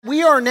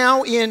we are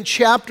now in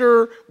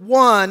chapter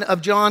 1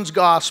 of John's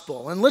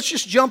Gospel. And let's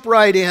just jump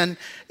right in.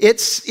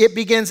 It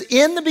begins,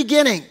 in the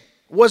beginning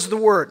was the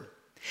Word.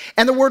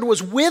 And the Word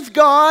was with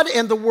God,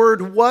 and the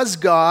Word was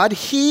God.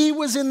 He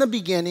was in the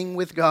beginning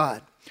with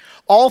God.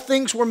 All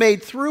things were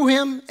made through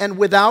him, and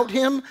without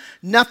him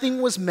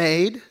nothing was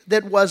made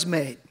that was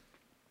made.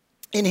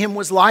 In him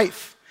was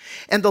life,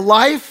 and the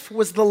life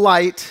was the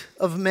light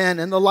of men.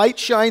 And the light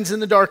shines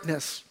in the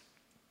darkness,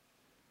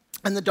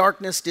 and the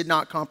darkness did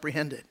not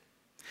comprehend it.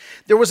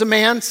 There was a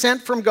man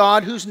sent from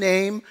God whose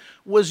name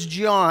was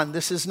John.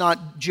 This is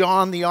not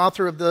John, the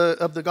author of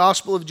the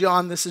Gospel of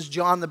John. This is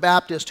John the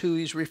Baptist, who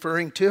he's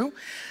referring to.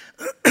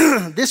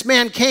 This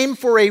man came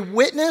for a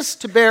witness,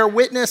 to bear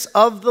witness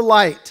of the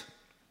light,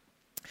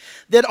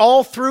 that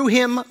all through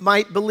him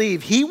might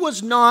believe. He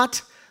was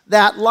not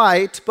that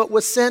light, but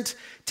was sent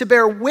to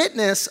bear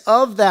witness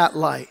of that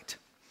light.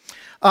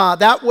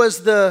 That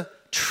was the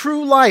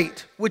true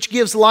light, which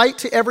gives light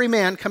to every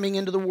man coming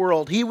into the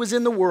world. He was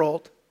in the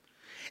world,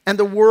 and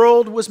the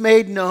world was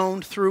made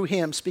known through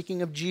him.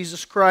 Speaking of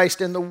Jesus Christ,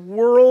 and the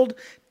world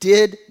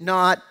did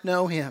not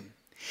know him.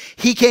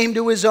 He came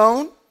to his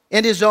own,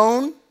 and his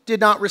own did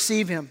not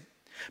receive him.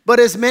 But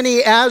as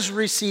many as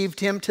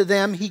received him, to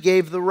them he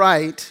gave the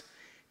right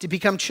to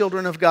become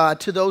children of God,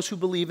 to those who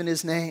believe in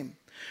his name,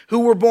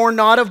 who were born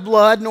not of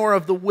blood, nor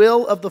of the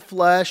will of the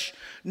flesh,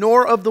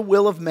 nor of the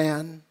will of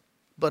man,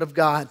 but of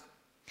God.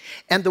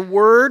 And the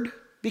Word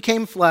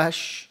became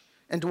flesh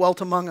and dwelt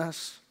among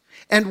us.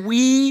 And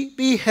we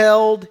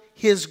beheld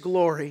his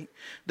glory,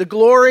 the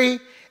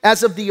glory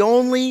as of the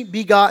only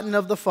begotten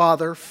of the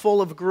Father,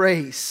 full of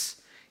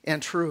grace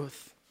and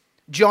truth.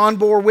 John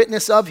bore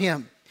witness of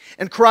him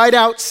and cried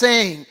out,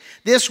 saying,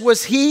 this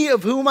was he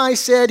of whom I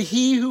said,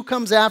 he who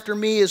comes after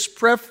me is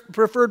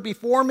preferred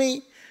before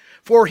me,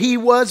 for he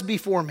was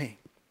before me.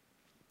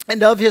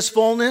 And of his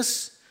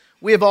fullness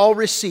we have all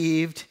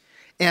received,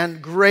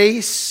 and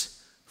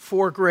grace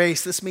for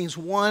grace. This means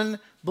one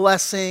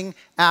blessing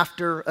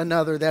after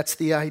another. That's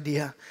the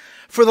idea.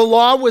 For the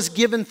law was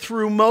given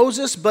through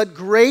Moses, but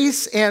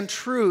grace and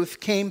truth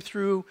came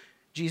through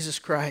Jesus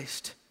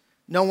Christ.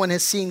 No one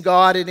has seen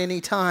God at any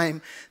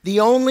time.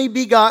 The only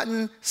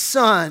begotten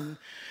Son,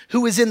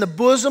 who is in the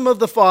bosom of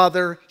the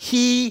Father,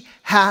 he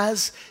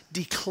has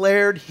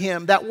declared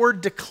him. That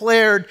word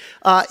declared,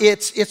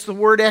 it's the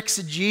word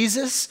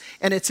exegesis,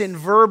 and it's in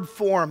verb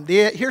form.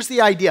 Here's the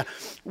idea.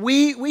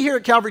 We here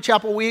at Calvary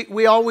Chapel,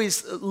 we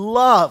always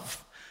love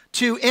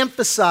to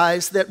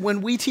emphasize that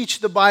when we teach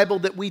the Bible,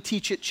 that we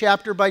teach it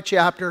chapter by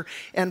chapter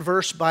and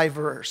verse by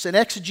verse. And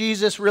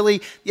exegesis,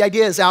 really, the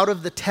idea is out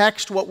of the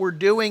text. What we're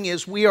doing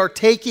is we are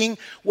taking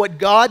what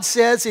God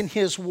says in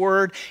his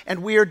word,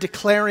 and we are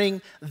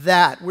declaring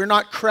that. We're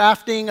not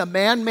crafting a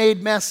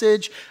man-made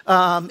message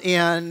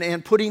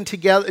and putting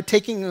together,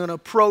 taking an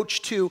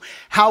approach to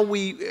how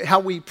we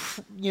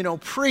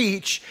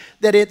preach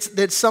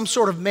that's some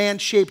sort of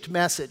man-shaped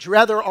message.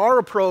 Rather, our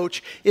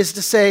approach is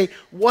to say,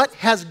 what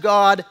has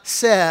God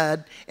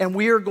said, and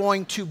we are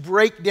going to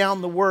break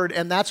down the word,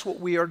 and that's what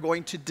we are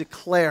going to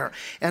declare.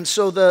 And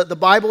so the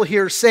Bible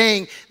here is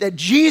saying that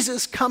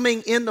Jesus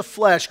coming in the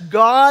flesh,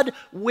 God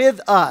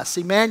with us,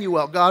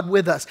 Emmanuel, God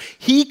with us,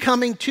 he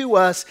coming to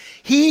us,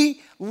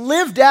 he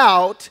lived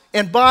out,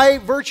 and by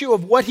virtue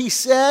of what he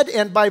said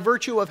and by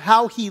virtue of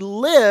how he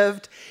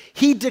lived,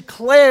 he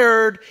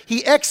declared,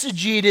 he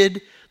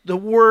exegeted the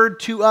word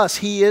to us.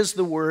 He is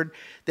the word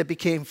that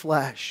became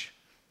flesh.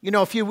 You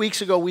know, a few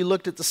weeks ago, we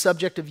looked at the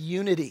subject of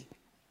unity.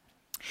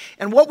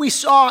 And what we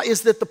saw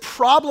is that the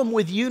problem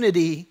with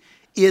unity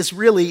is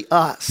really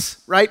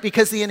us, right?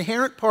 Because the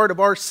inherent part of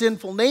our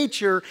sinful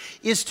nature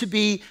is to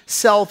be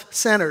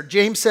self-centered.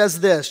 James says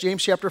this,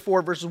 James chapter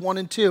 4, verses 1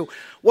 and 2.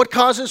 What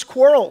causes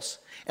quarrels?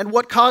 And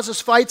what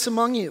causes fights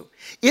among you?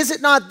 Is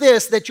it not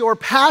this, that your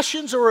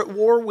passions are at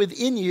war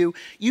within you?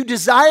 You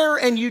desire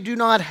and you do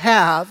not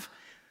have,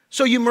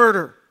 so you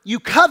murder. You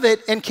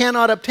covet and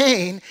cannot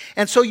obtain,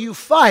 and so you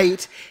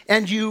fight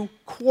and you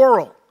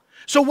quarrel.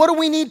 So what do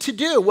we need to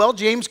do? Well,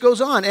 James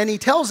goes on, and he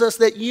tells us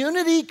that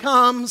unity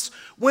comes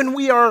when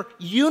we are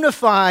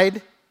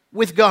unified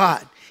with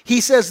God.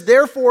 He says,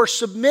 therefore,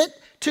 submit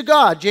to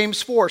God,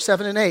 James 4,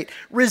 7 and 8.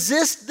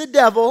 Resist the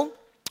devil,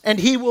 and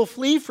he will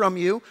flee from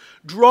you.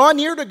 Draw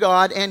near to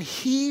God, and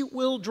he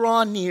will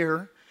draw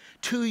near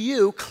to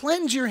you.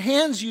 Cleanse your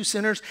hands, you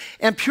sinners,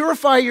 and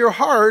purify your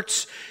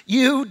hearts,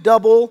 you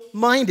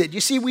double-minded.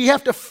 You see, we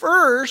have to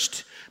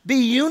first be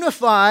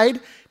unified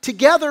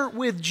together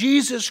with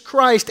Jesus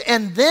Christ,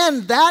 and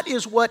then that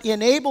is what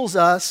enables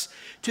us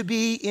to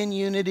be in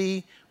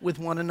unity with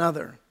one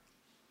another.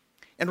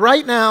 And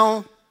right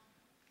now,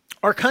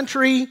 our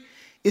country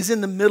is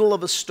in the middle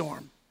of a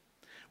storm.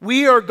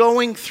 We are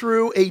going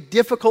through a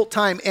difficult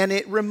time, and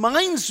it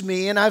reminds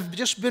me, and I've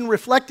just been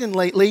reflecting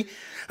lately,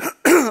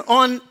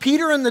 on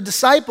Peter and the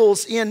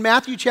disciples in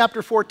Matthew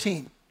chapter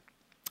 14.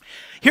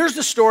 Here's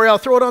the story. I'll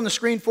throw it on the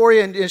screen for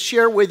you and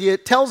share with you.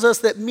 It tells us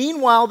that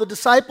meanwhile the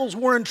disciples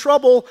were in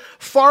trouble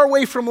far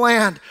away from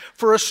land,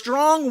 for a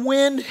strong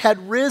wind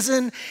had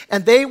risen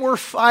and they were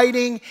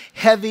fighting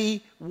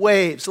heavy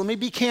waves. Let me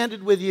be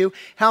candid with you.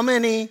 How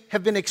many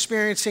have been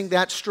experiencing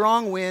that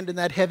strong wind and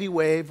that heavy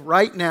wave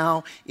right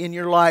now in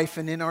your life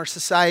and in our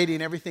society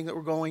and everything that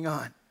we're going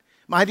on?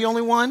 Am I the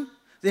only one?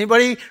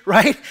 Anybody,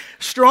 right?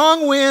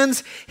 Strong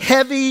winds,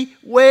 heavy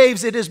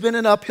waves. It has been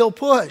an uphill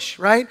push,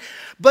 right?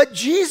 But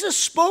Jesus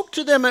spoke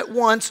to them at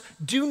once.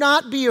 Do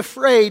not be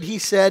afraid, he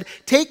said.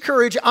 Take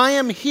courage, I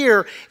am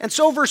here. And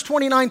so verse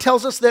 29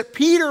 tells us that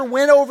Peter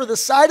went over the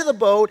side of the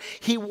boat.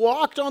 He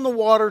walked on the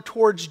water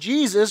towards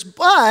Jesus.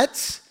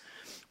 But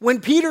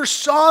when Peter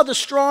saw the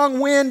strong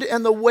wind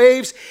and the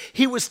waves,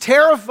 he was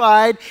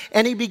terrified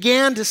and he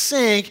began to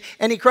sink.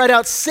 And he cried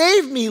out,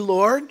 "Save me,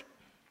 Lord."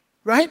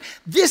 Right?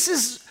 This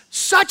is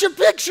such a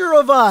picture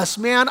of us,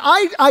 man.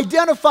 I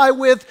identify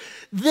with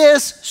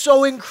this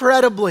so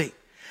incredibly.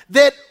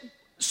 That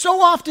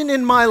so often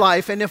in my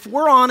life, and if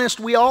we're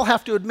honest, we all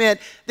have to admit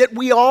that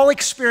we all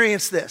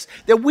experience this.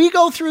 That we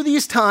go through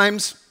these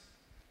times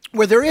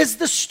where there is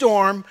the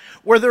storm,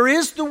 where there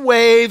is the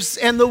waves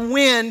and the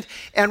wind,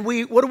 and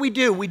what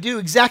do? We do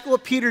exactly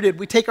what Peter did.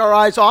 We take our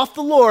eyes off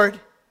the Lord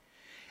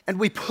and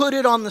we put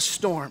it on the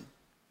storm.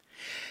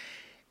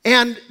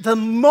 And the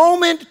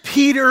moment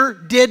Peter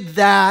did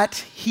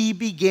that, he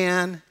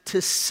began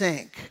to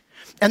sink.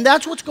 And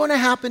that's what's going to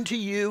happen to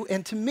you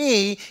and to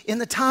me in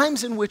the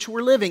times in which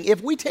we're living.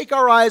 If we take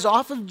our eyes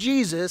off of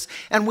Jesus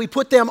and we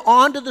put them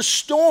onto the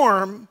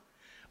storm,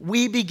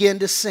 we begin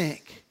to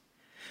sink.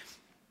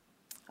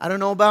 I don't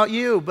know about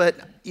you, but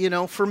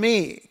for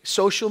me,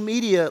 social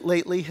media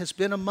lately has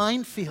been a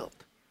minefield.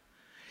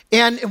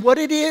 And what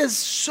it is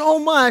so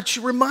much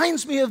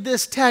reminds me of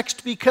this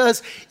text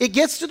because it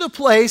gets to the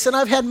place, and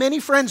I've had many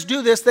friends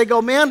do this, they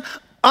go, "Man,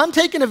 I'm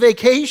taking a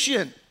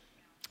vacation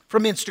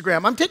from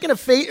Instagram. I'm taking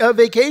a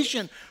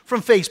vacation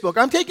from Facebook.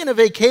 I'm taking a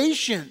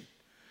vacation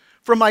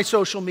from my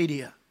social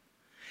media."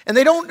 And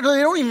they don't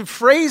even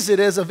phrase it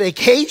as a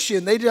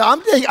vacation.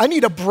 I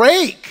need a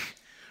break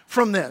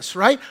from this,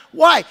 right?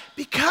 Why?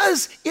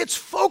 Because it's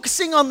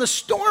focusing on the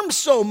storm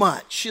so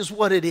much is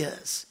what it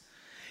is.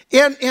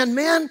 And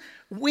man,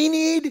 we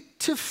need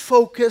to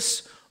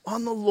focus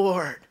on the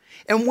Lord.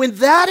 And with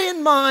that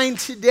in mind,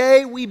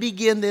 today we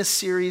begin this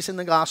series in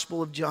the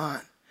Gospel of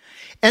John.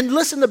 And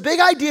listen, the big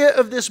idea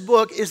of this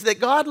book is that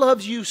God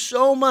loves you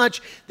so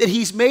much that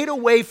he's made a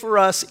way for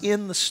us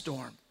in the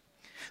storm.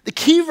 The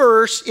key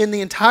verse in the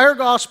entire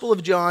Gospel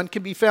of John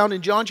can be found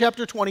in John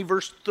chapter 20,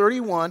 verse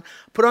 31.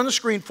 Put on the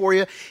screen for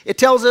you. It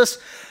tells us,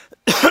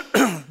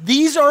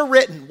 these are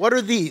written. What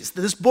are these?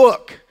 This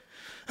book.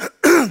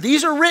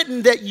 These are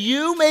written that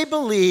you may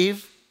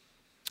believe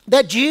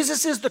that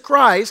Jesus is the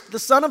Christ, the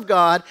Son of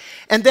God,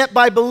 and that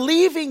by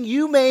believing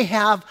you may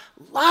have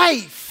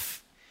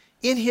life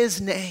in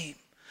his name.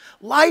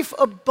 Life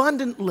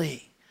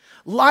abundantly.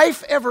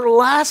 Life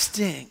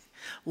everlasting.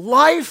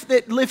 Life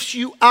that lifts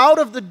you out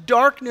of the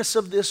darkness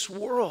of this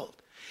world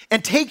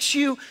and takes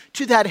you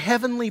to that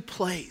heavenly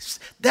place.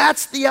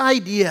 That's the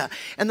idea.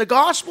 And the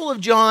Gospel of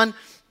John,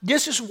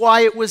 this is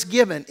why it was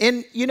given.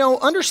 And,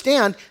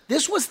 understand,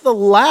 this was the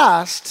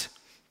last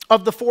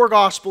of the 4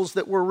 Gospels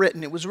that were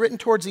written. It was written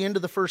towards the end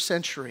of the 1st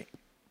century.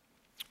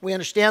 We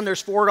understand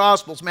there's 4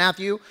 Gospels,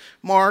 Matthew,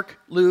 Mark,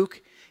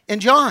 Luke,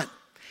 and John.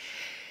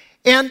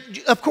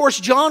 And, of course,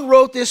 John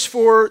wrote this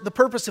for the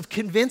purpose of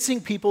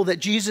convincing people that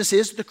Jesus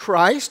is the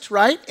Christ,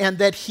 right? And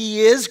that he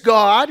is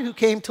God who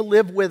came to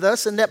live with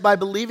us, and that by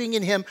believing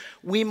in him,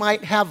 we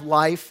might have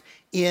life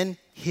in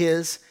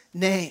his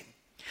name.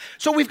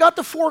 So we've got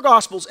the 4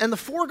 Gospels, and the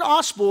 4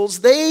 Gospels,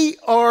 they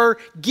are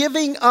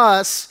giving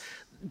us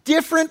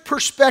different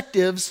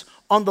perspectives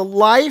on the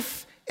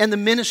life and the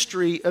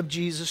ministry of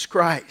Jesus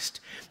Christ.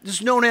 This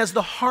is known as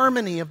the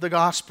harmony of the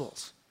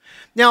Gospels.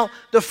 Now,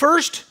 the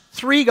first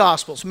 3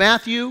 Gospels,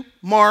 Matthew,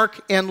 Mark,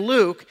 and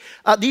Luke,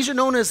 these are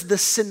known as the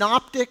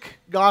synoptic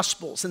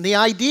Gospels. And the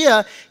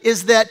idea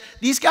is that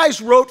these guys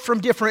wrote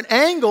from different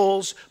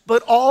angles,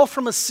 but all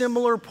from a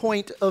similar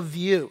point of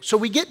view. So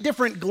we get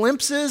different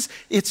glimpses.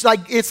 It's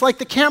like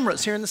the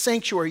cameras here in the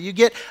sanctuary. You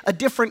get a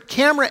different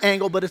camera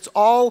angle, but it's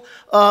all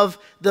of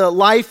the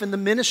life and the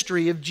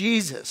ministry of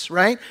Jesus,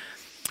 right?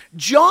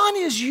 John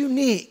is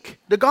unique.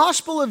 The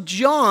Gospel of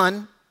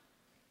John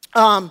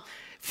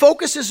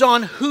focuses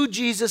on who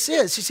Jesus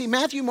is. You see,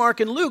 Matthew, Mark,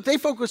 and Luke, they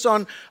focus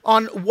on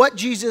what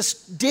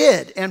Jesus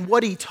did and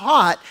what he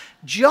taught.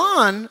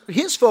 John,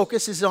 his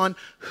focus is on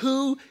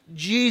who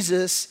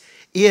Jesus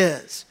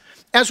is.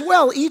 As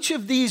well, each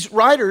of these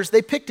writers,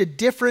 they picked a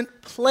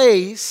different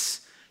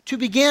place to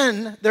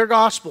begin their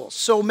Gospels.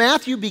 So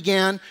Matthew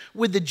began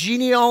with the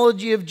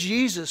genealogy of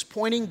Jesus,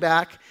 pointing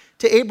back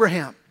to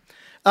Abraham.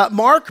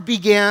 Mark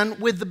began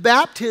with the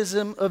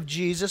baptism of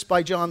Jesus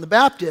by John the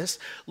Baptist.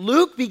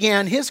 Luke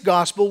began his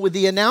gospel with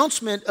the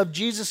announcement of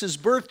Jesus'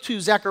 birth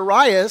to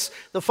Zacharias,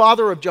 the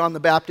father of John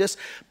the Baptist.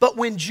 But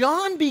when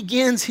John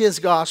begins his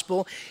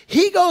gospel,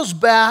 he goes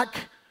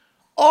back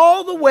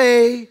all the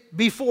way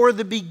before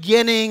the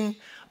beginning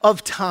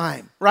of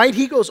time, right?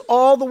 He goes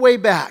all the way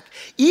back,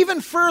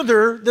 even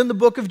further than the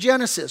book of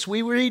Genesis.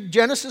 We read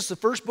Genesis, the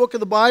first book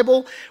of the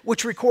Bible,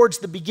 which records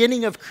the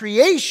beginning of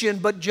creation,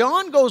 but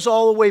John goes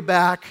all the way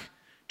back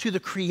to the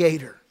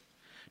Creator.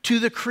 To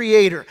the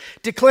Creator,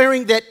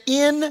 declaring that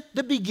in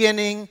the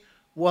beginning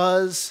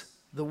was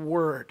the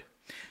Word.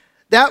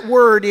 That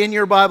word in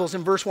your Bibles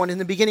in verse 1, in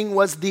the beginning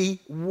was the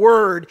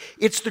Word.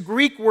 It's the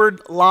Greek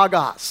word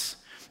logos.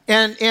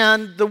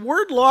 And the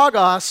word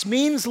logos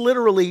means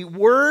literally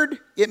word,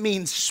 it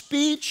means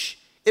speech,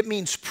 it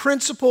means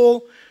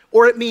principle,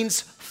 or it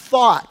means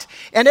thought.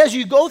 And as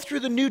you go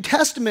through the New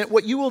Testament,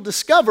 what you will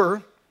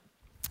discover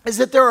is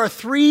that there are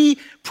three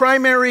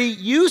primary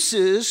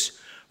uses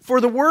for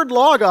the word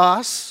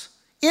logos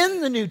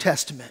in the New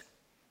Testament.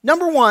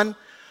 Number one,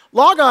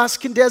 logos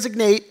can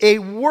designate a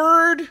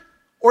word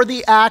or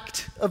the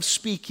act of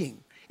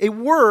speaking. A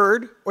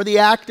word or the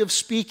act of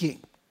speaking.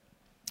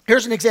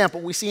 Here's an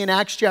example. We see in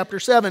Acts chapter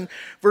 7,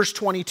 verse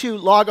 22,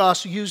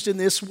 logos used in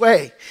this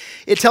way.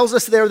 It tells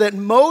us there that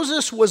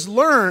Moses was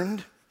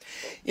learned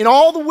in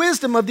all the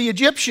wisdom of the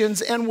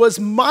Egyptians and was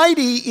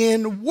mighty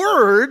in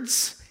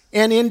words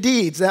and in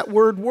deeds. That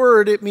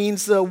word, it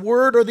means the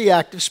word or the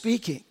act of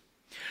speaking.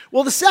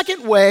 Well, the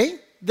second way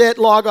that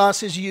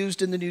logos is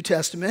used in the New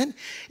Testament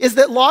is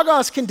that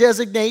logos can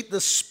designate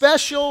the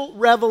special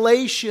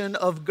revelation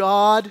of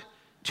God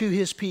to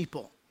his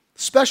people.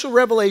 Special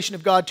revelation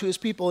of God to his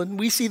people. And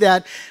we see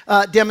that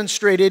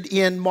demonstrated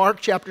in Mark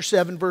chapter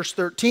 7, verse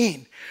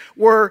 13,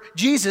 where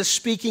Jesus,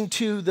 speaking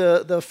to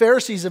the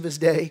Pharisees of his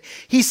day,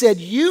 he said,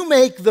 you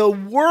make the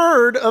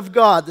word of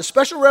God, the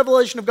special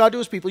revelation of God to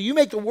his people, you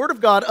make the word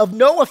of God of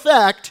no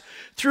effect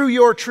through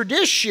your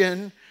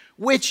tradition,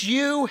 which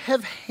you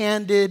have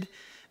handed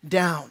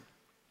down.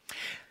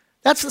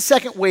 That's the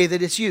second way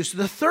that it's used.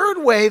 The third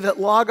way that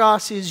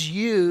logos is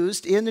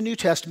used in the New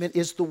Testament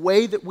is the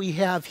way that we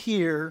have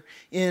here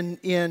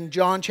in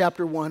John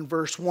chapter 1,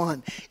 verse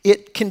 1.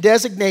 It can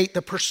designate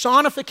the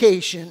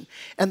personification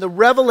and the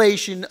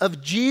revelation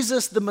of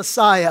Jesus the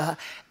Messiah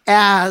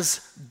as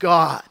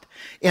God.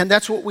 And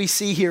that's what we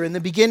see here. In the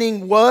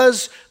beginning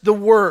was the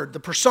Word, the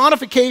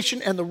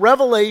personification and the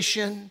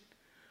revelation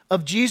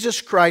of Jesus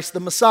Christ, the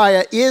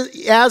Messiah,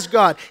 is as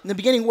God. In the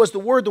beginning was the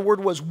Word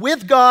was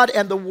with God,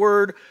 and the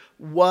Word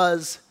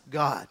was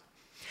God.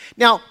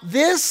 Now,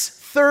 this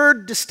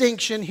third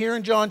distinction here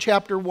in John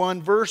chapter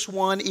 1, verse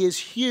 1 is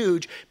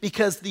huge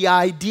because the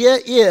idea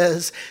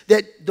is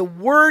that the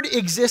Word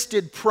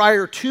existed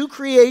prior to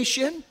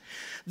creation,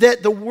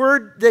 that the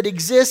Word that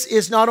exists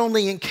is not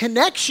only in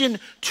connection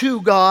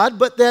to God,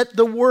 but that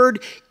the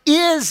Word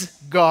is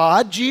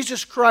God.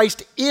 Jesus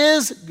Christ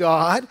is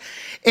God.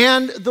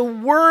 And the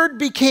Word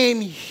became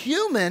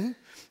human,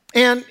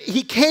 and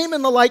he came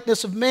in the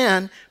likeness of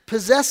man,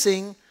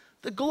 possessing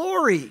the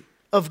glory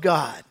of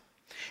God.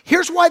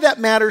 Here's why that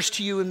matters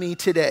to you and me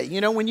today. You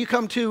know, when you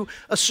come to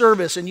a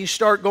service and you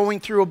start going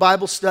through a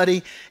Bible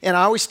study, and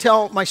I always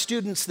tell my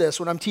students this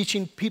when I'm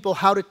teaching people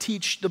how to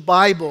teach the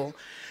Bible,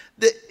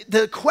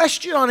 the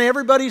question on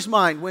everybody's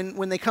mind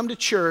when they come to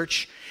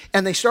church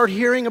and they start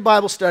hearing a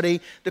Bible study,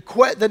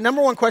 the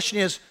number one question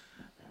is,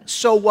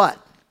 so what?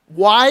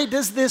 Why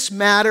does this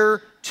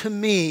matter to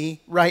me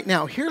right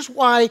now? Here's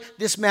why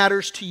this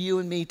matters to you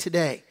and me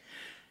today.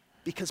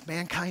 Because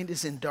mankind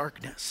is in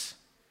darkness.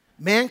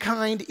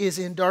 Mankind is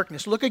in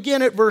darkness. Look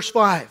again at verse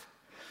 5.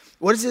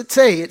 What does it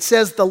say? It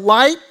says, the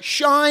light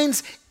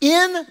shines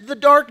in the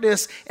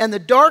darkness, and the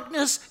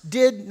darkness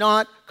did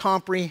not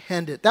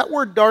comprehend it. That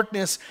word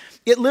darkness,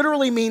 it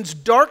literally means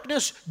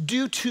darkness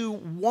due to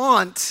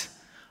want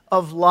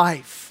of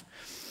light.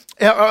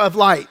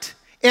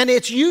 And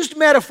it's used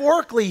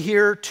metaphorically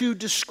here to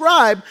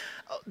describe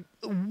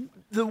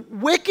the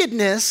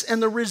wickedness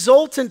and the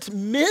resultant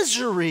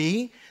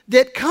misery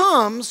that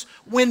comes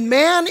when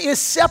man is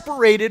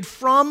separated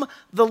from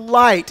the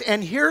light.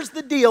 And here's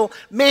the deal,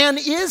 man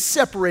is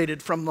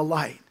separated from the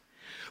light.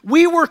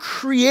 We were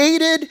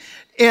created,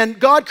 and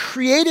God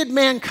created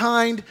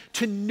mankind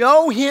to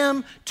know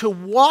him, to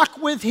walk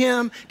with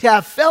him, to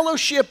have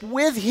fellowship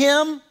with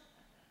him.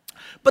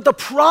 But the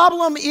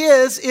problem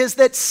is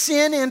that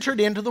sin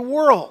entered into the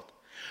world.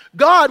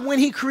 God, when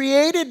he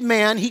created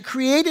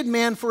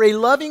man for a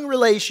loving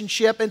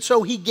relationship, and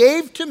so he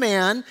gave to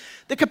man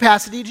the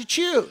capacity to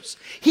choose.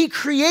 He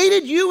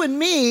created you and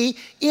me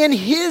in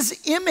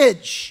his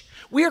image.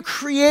 We are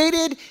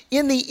created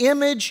in the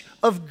image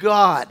of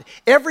God.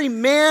 Every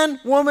man,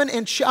 woman,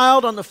 and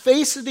child on the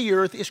face of the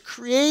earth is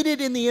created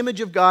in the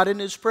image of God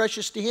and is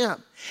precious to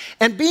him.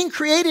 And being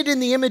created in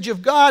the image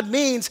of God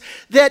means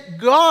that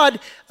God,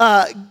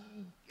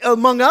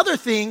 among other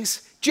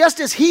things, just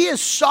as he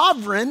is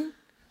sovereign,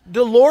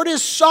 the Lord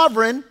is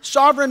sovereign.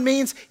 Sovereign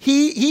means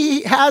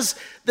he has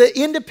the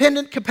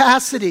independent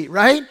capacity,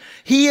 right?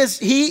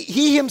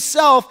 He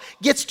himself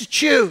gets to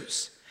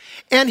choose.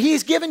 And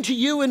he's given to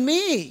you and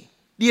me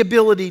the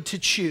ability to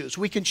choose.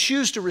 We can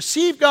choose to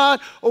receive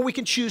God, or we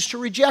can choose to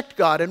reject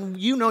God. And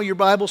you know your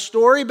Bible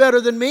story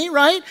better than me,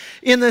 right?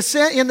 In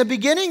the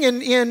beginning,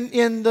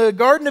 in the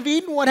Garden of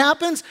Eden, what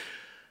happens?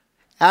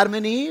 Adam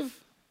and Eve,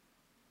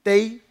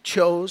 they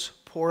chose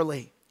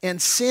poorly. And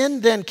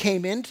sin then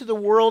came into the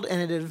world, and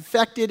it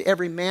infected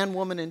every man,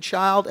 woman, and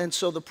child. And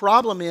so the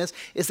problem is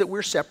that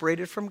we're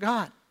separated from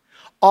God.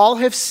 All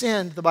have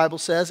sinned, the Bible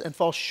says, and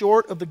fall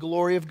short of the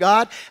glory of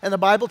God. And the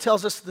Bible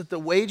tells us that the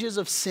wages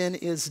of sin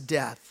is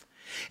death.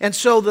 And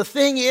so the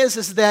thing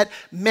is that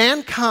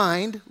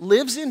mankind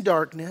lives in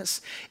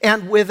darkness,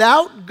 and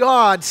without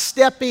God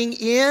stepping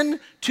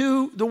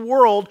into the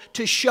world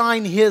to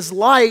shine his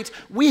light,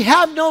 we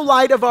have no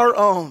light of our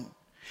own.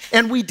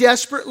 And we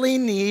desperately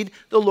need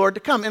the Lord to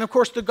come. And of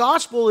course, the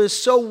gospel is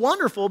so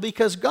wonderful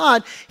because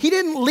God, he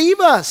didn't leave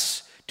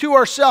us to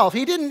ourselves.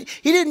 He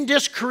didn't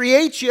just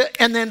create you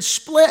and then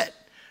split.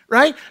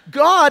 Right?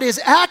 God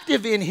is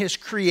active in his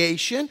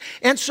creation,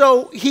 and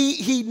so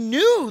he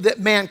knew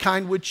that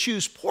mankind would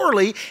choose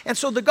poorly, and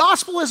so the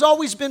gospel has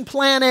always been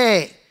plan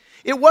A.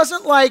 It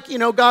wasn't like,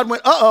 God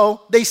went,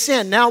 uh-oh, they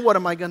sinned, now what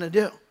am I going to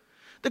do?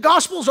 The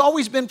gospel's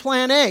always been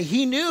plan A.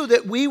 He knew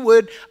that we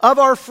would, of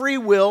our free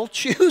will,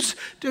 choose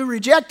to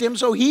reject him,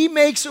 so he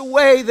makes a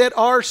way that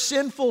our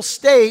sinful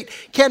state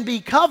can be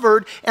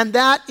covered, and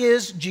that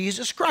is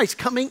Jesus Christ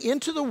coming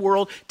into the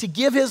world to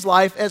give his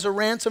life as a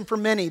ransom for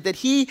many, that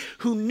he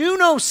who knew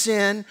no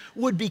sin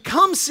would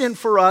become sin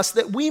for us,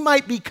 that we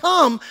might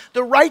become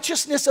the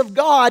righteousness of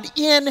God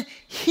in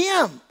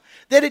him.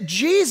 That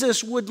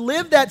Jesus would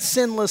live that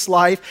sinless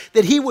life,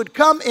 that he would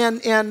come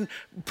and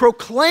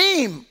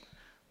proclaim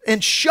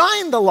and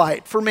shine the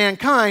light for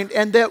mankind,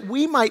 and that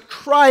we might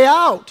cry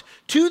out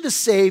to the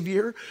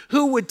Savior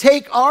who would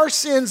take our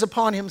sins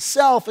upon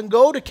himself and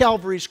go to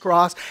Calvary's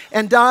cross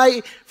and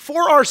die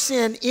for our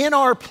sin in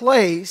our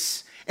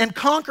place and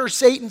conquer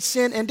Satan's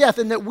sin and death,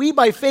 and that we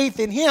by faith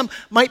in him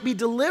might be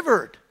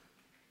delivered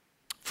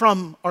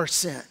from our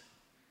sin.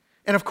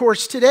 And of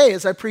course, today,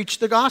 as I preach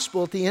the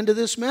gospel at the end of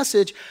this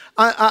message,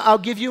 I'll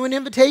give you an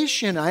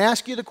invitation. I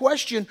ask you the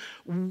question,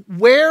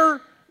 where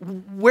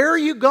are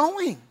you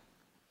going?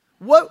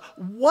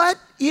 What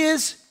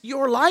is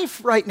your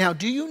life right now?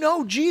 Do you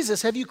know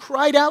Jesus? Have you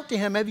cried out to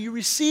him? Have you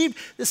received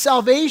the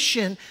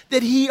salvation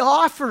that he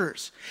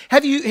offers?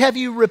 Have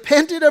you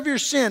repented of your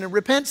sin? And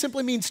repent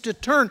simply means to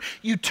turn.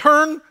 You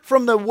turn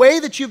from the way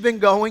that you've been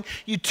going.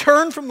 You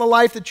turn from the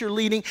life that you're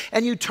leading,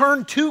 and you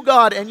turn to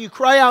God, and you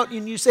cry out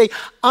and you say,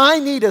 I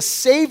need a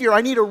Savior.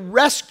 I need a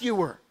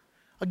rescuer.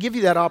 I'll give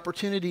you that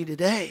opportunity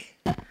today.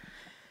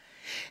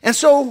 And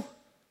so,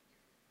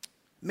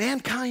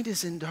 mankind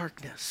is in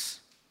darkness.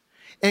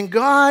 And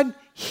God,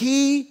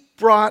 he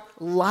brought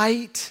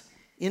light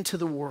into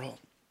the world.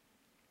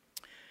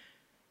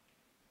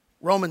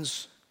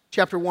 Romans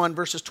chapter 1,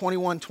 verses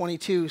 21,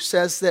 22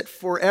 says that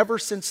forever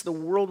since the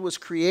world was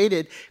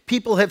created,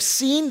 people have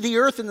seen the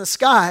earth and the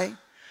sky.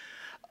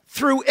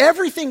 Through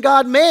everything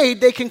God made,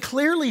 they can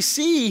clearly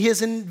see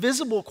his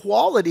invisible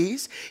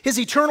qualities, his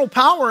eternal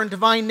power and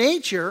divine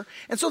nature,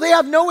 and so they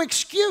have no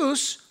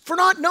excuse for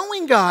not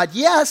knowing God.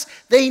 Yes,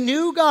 they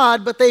knew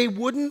God, but they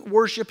wouldn't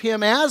worship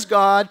him as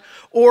God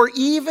or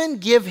even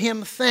give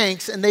him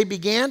thanks, and they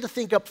began to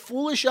think up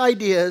foolish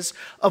ideas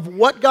of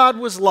what God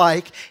was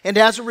like, and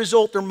as a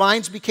result, their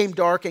minds became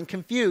dark and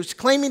confused.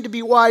 Claiming to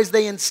be wise,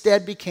 they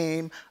instead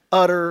became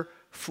utter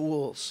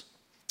fools.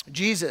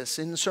 Jesus,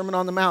 in the Sermon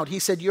on the Mount, he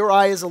said, your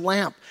eye is a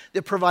lamp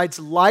that provides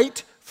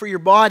light for your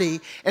body,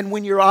 and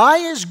when your eye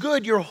is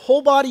good, your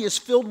whole body is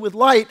filled with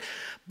light.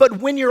 But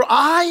when your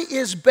eye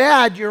is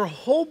bad, your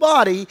whole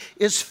body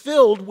is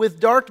filled with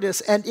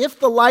darkness. And if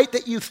the light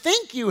that you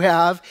think you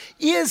have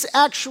is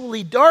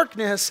actually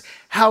darkness,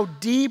 how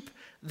deep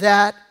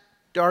that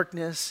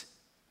darkness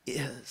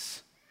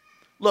is.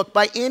 Look,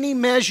 by any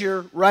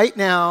measure right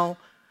now,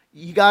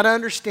 you got to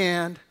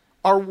understand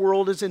our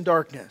world is in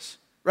darkness,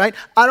 right?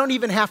 I don't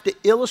even have to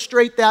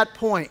illustrate that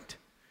point.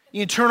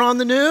 You can turn on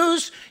the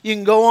news, you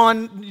can go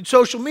on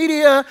social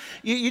media,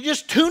 you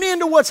just tune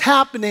into what's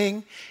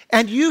happening,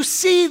 and you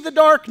see the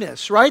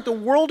darkness, right? The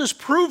world is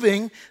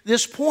proving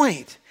this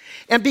point.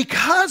 And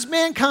because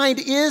mankind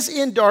is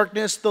in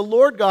darkness, the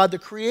Lord God, the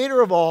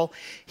creator of all,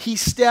 he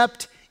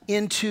stepped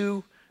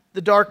into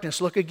the darkness.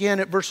 Look again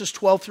at verses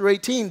 12 through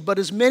 18. But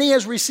as many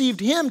as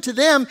received him, to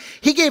them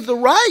he gave the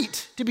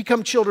right to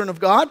become children of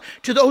God,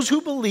 to those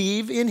who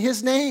believe in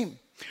his name,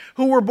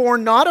 who were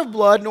born not of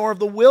blood, nor of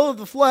the will of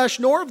the flesh,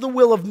 nor of the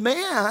will of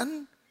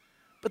man,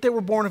 but they were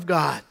born of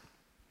God.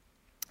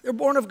 They're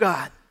born of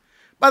God.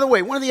 By the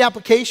way, one of the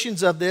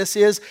applications of this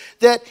is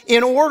that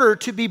in order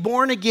to be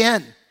born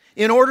again,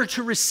 in order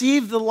to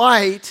receive the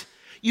light,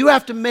 you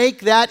have to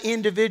make that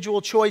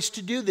individual choice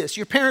to do this.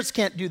 Your parents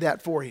can't do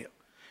that for you.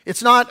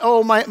 It's not,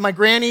 oh, my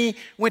granny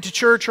went to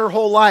church her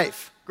whole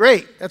life.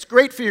 Great, that's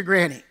great for your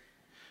granny,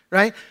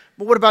 right?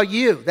 But what about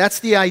you? That's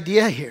the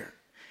idea here.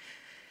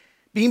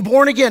 Being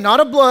born again, not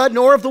of blood,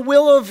 nor of the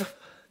will of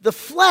the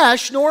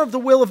flesh, nor of the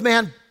will of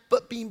man,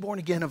 but being born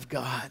again of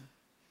God.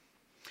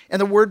 And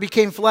the Word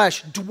became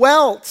flesh,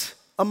 dwelt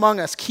among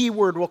us. Key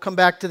word, we'll come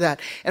back to that.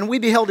 And we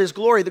beheld his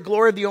glory, the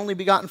glory of the only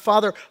begotten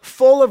Father,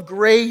 full of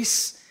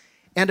grace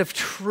and of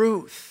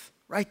truth.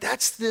 Right?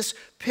 That's this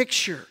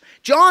picture.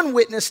 John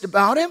witnessed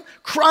about him,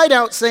 cried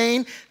out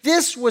saying,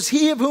 this was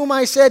he of whom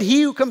I said,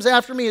 he who comes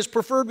after me is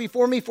preferred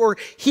before me, for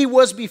he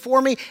was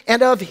before me,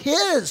 and of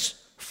his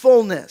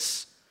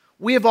fullness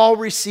we have all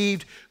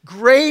received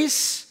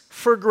grace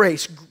for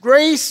grace.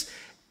 Grace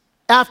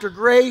after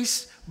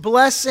grace,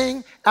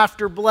 blessing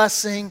after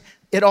blessing.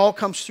 It all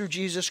comes through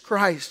Jesus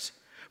Christ.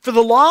 For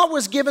the law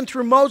was given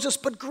through Moses,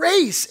 but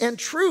grace and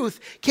truth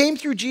came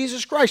through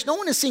Jesus Christ. No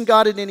one has seen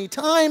God at any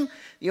time.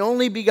 The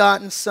only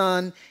begotten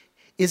Son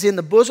is in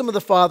the bosom of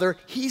the Father.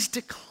 He's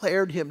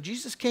declared him.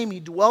 Jesus came, he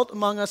dwelt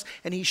among us,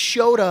 and he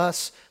showed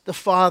us the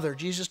Father.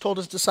 Jesus told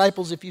his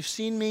disciples, if you've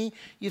seen me,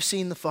 you've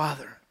seen the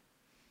Father.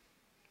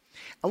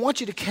 I want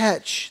you to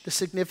catch the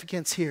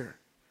significance here,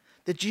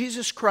 that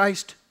Jesus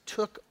Christ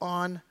took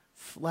on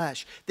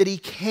flesh, that he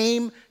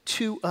came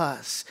to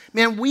us.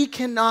 Man, we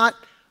cannot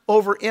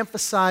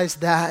overemphasize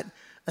that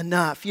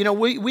enough. You know,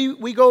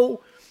 we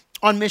go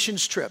on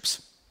missions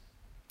trips.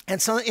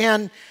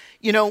 And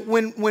you know,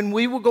 when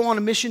we will go on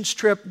a missions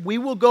trip, we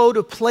will go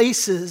to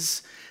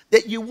places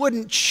that you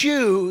wouldn't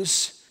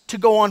choose to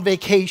go on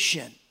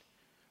vacation.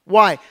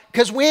 Why?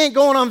 Because we ain't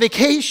going on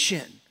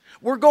vacation.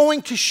 We're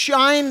going to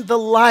shine the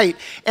light.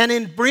 And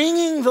in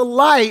bringing the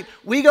light,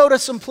 we go to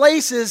some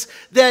places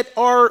that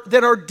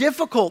are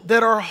difficult,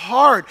 that are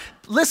hard.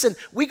 Listen,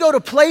 we go to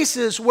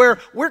places where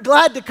we're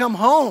glad to come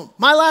home.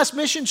 My last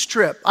missions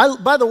trip,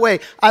 by the way,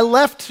 I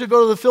left to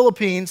go to the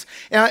Philippines,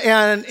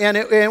 and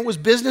it was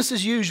business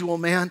as usual,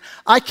 man.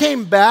 I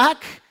came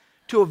back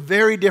to a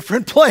very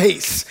different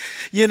place,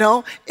 you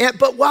know.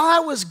 But while I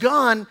was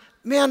gone,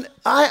 man,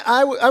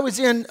 I was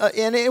in,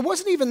 and it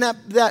wasn't even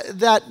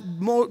that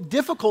more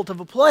difficult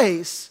of a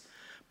place,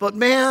 but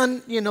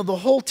man, you know, the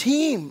whole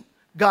team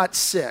got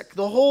sick.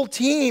 The whole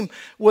team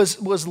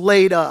was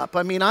laid up.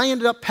 I mean, I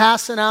ended up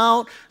passing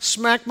out,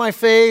 smacked my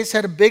face,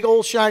 had a big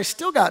old shine.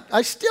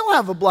 I still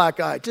have a black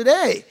eye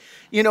today,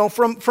 you know,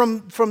 from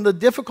the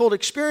difficult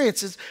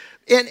experiences.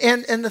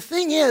 And the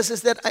thing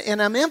is that,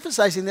 and I'm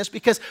emphasizing this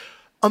because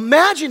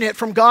imagine it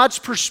from God's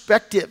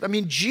perspective. I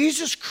mean,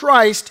 Jesus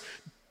Christ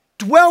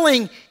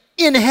dwelling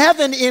in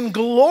heaven in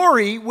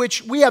glory,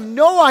 which we have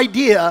no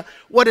idea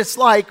what it's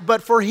like,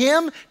 but for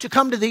him to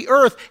come to the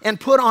earth and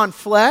put on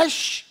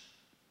flesh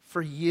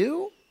for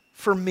you,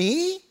 for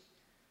me,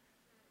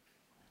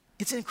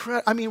 it's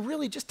incredible. I mean,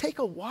 really, just take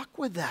a walk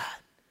with that.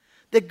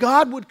 That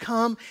God would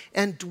come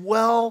and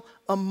dwell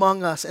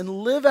among us and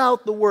live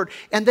out the word,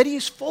 and that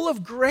he's full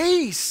of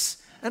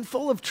grace and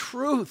full of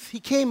truth. He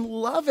came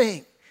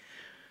loving.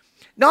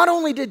 Not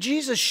only did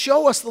Jesus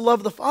show us the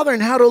love of the Father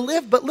and how to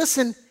live, but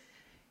listen,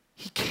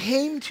 he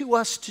came to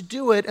us to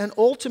do it and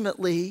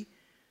ultimately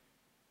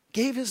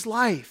gave his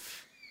life.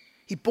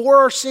 He bore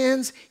our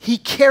sins. He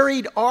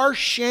carried our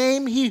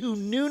shame. He who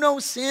knew no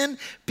sin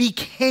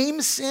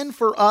became sin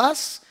for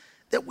us,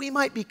 that we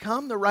might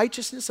become the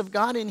righteousness of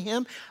God in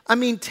him. I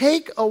mean,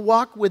 take a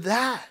walk with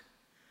that.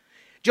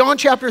 John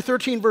chapter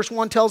 13, verse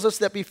 1 tells us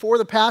that before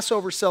the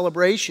Passover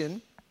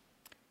celebration,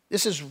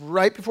 this is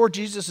right before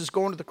Jesus is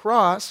going to the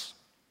cross,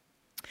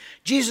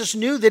 Jesus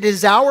knew that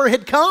his hour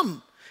had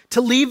come to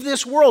leave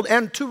this world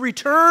and to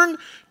return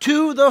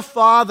to the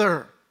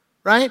Father,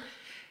 right?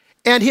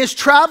 And his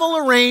travel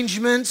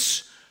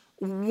arrangements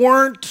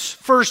weren't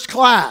first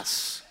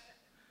class.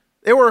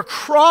 They were a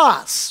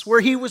cross where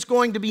he was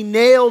going to be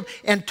nailed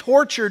and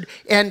tortured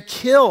and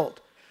killed.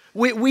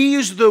 We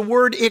use the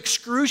word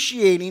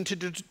excruciating to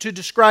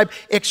describe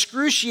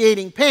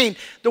excruciating pain.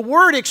 The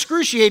word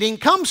excruciating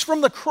comes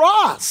from the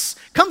cross,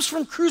 comes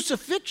from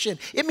crucifixion.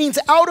 It means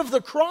out of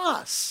the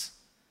cross.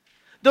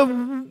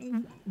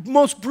 The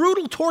most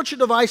brutal torture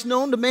device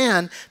known to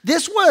man.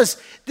 This was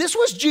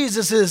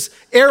Jesus'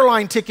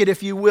 airline ticket,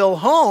 if you will,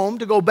 home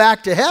to go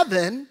back to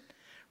heaven,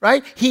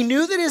 right? He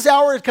knew that his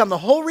hour had come. The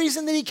whole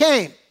reason that he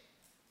came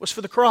was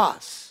for the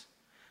cross.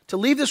 To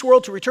leave this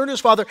world, to return to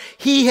his Father.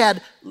 He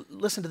had,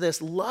 listen to this,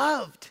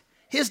 loved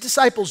his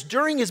disciples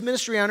during his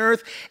ministry on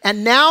earth,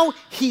 and now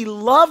he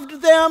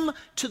loved them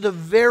to the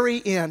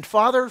very end.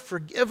 Father,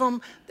 forgive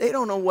them. They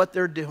don't know what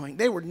they're doing.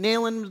 They were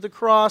nailing him to the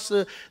cross.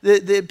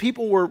 The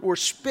people were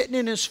spitting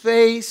in his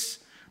face,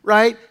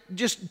 right?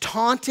 Just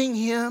taunting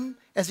him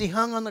as he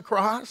hung on the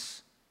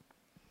cross.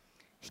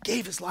 He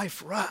gave his life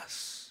for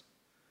us.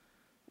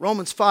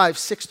 Romans 5,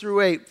 6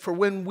 through 8, for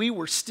when we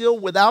were still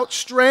without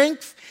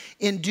strength,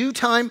 in due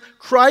time,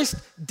 Christ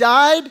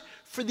died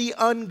for the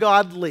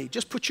ungodly.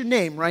 Just put your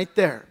name right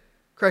there.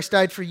 Christ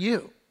died for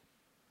you.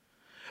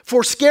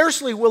 For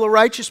scarcely will a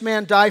righteous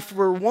man die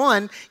for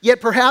one,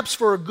 yet perhaps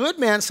for a good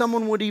man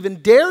someone would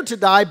even dare to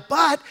die,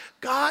 but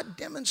God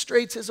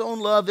demonstrates his own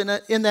love in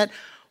that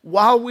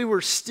while we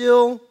were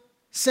still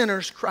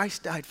sinners,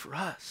 Christ died for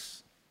us.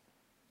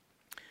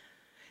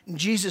 And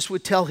Jesus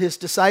would tell his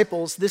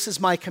disciples, this is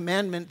my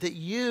commandment, that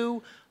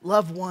you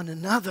love one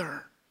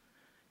another.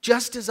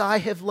 Just as I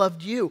have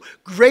loved you.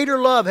 Greater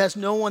love has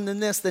no one than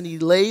this, than he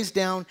lays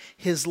down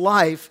his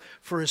life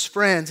for his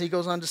friends. He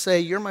goes on to say,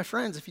 you're my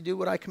friends if you do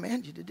what I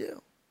command you to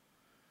do.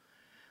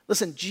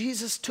 Listen,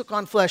 Jesus took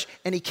on flesh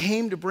and he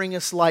came to bring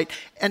us light.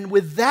 And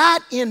with that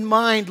in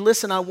mind,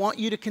 listen, I want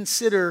you to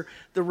consider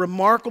the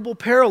remarkable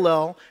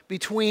parallel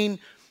between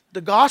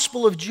the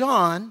Gospel of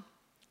John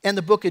and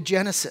the book of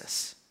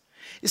Genesis.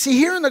 You see,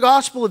 here in the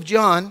Gospel of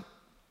John,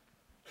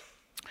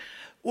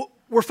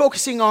 we're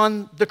focusing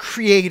on the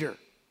Creator.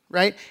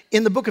 right?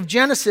 In the book of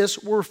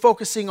Genesis, we're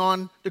focusing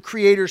on the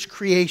Creator's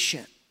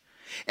creation.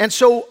 And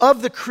so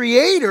of the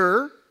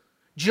Creator,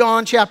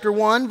 John chapter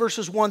 1,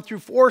 verses 1 through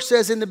 4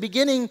 says, in the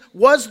beginning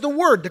was the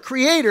Word, the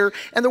Creator,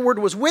 and the Word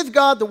was with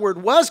God, the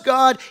Word was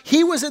God.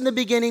 He was in the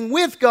beginning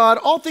with God.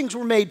 All things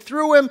were made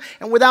through Him,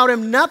 and without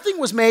Him nothing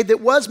was made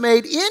that was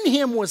made. In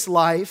Him was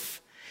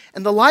life,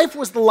 and the life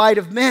was the light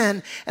of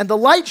men, and the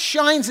light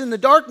shines in the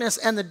darkness,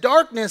 and the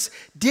darkness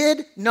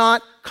did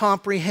not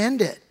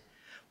comprehend it.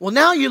 Well,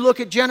 now you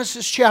look at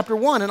Genesis chapter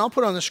 1, and I'll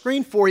put it on the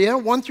screen for you,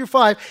 1 through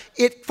 5.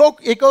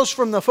 It goes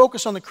from the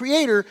focus on the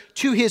Creator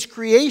to His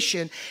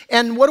creation.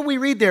 And what do we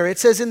read there? It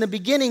says, in the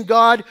beginning,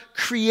 God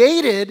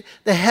created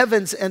the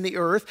heavens and the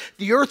earth.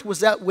 The earth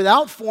was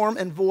without form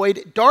and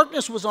void.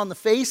 Darkness was on the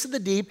face of the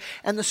deep,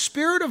 and the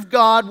Spirit of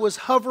God was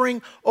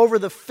hovering over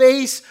the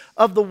face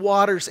of the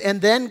waters. And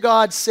then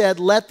God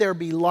said, let there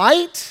be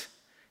light.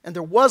 And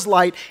there was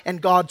light,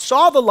 and God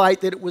saw the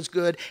light that it was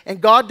good,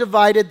 and God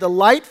divided the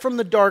light from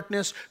the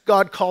darkness.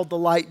 God called the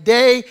light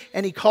day,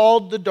 and He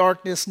called the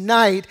darkness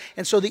night,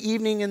 and so the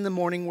evening and the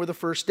morning were the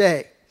first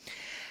day.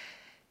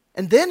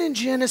 And then in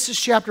Genesis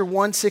chapter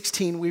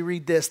 1:16, we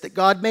read this, that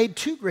God made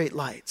two great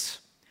lights,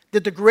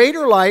 that the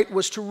greater light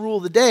was to rule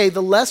the day,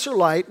 the lesser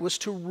light was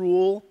to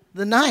rule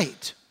the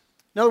night.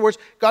 In other words,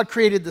 God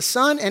created the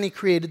sun, and He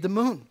created the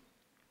moon.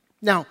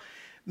 Now,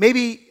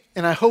 maybe,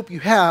 and I hope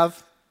you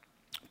have,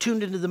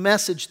 tuned into the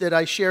message that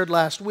I shared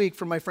last week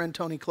from my friend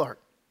Tony Clark.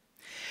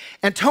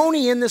 And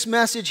Tony, in this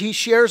message, he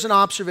shares an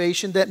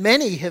observation that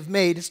many have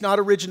made. It's not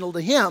original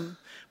to him,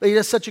 but he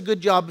does such a good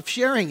job of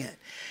sharing it.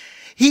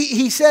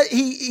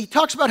 He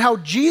talks about how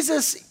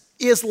Jesus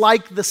is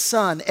like the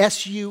sun,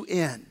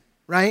 S-U-N,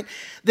 right?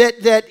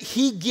 That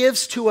He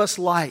gives to us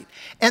light.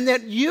 And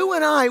that you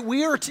and I,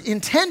 we are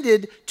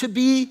intended to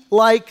be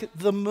like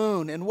the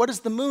moon. And what does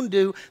the moon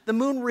do? The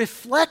moon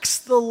reflects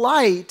the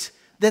light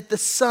that the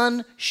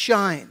sun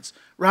shines,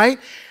 right?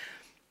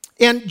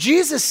 And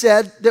Jesus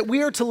said that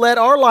we are to let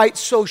our light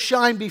so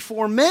shine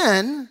before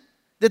men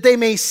that they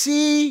may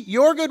see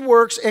your good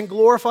works and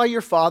glorify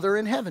your Father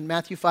in heaven,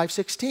 Matthew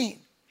 5:16.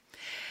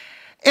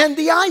 And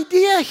the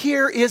idea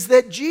here is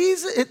that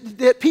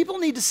that people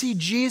need to see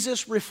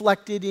Jesus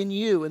reflected in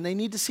you, and they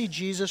need to see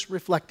Jesus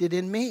reflected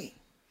in me.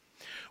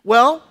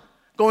 Well,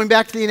 going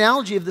back to the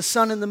analogy of the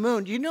sun and the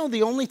moon, you know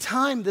the only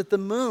time that the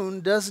moon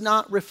does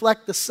not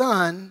reflect the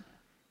sun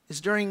is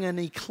during an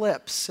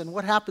eclipse. And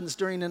what happens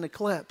during an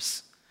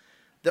eclipse?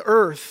 The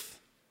earth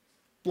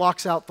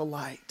blocks out the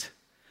light.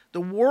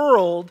 The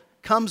world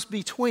comes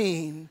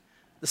between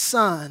the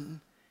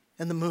sun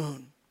and the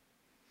moon.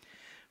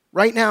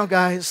 Right now,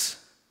 guys,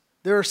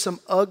 there are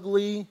some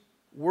ugly,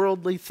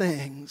 worldly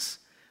things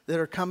that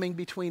are coming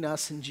between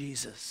us and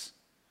Jesus.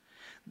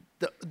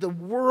 The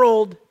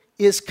world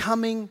is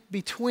coming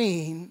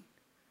between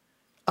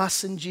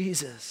us and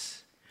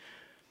Jesus.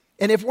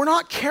 And if we're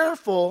not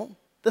careful,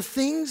 the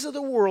things of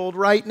the world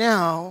right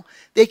now,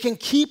 they can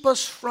keep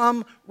us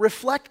from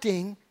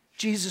reflecting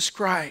Jesus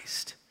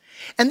Christ.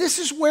 And this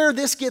is where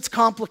this gets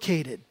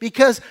complicated,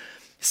 because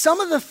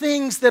some of the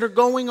things that are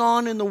going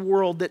on in the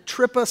world that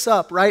trip us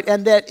up, right,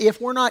 and that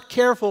if we're not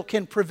careful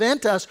can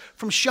prevent us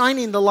from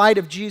shining the light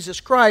of Jesus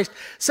Christ,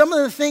 some of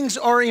the things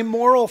are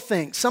immoral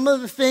things. Some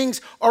of the things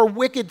are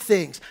wicked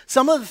things.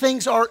 Some of the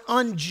things are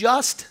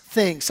unjust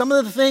things. Some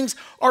of the things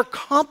are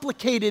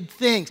complicated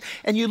things.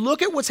 And you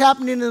look at what's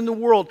happening in the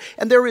world,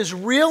 and there is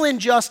real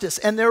injustice,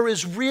 and there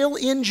is real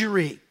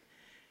injury.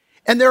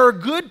 And there are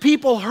good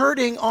people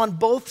hurting on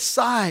both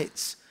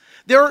sides.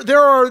 There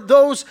are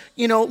those,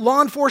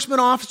 law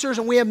enforcement officers,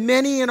 and we have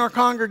many in our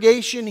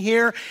congregation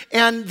here,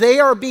 and they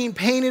are being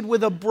painted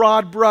with a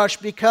broad brush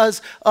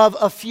because of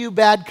a few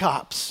bad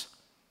cops.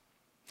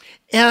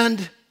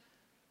 And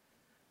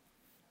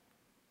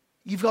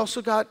you've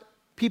also got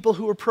people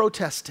who are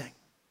protesting.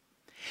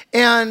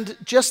 And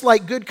just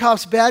like good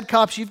cops, bad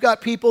cops, you've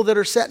got people that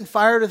are setting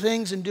fire to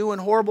things and doing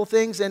horrible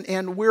things,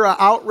 and we're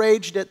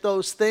outraged at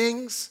those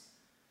things.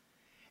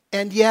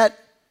 And yet,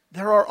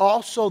 there are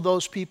also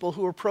those people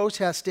who are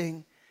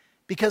protesting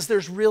because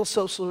there's real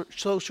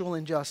social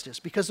injustice,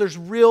 because there's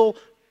real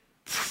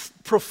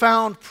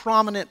profound,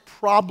 prominent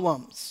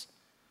problems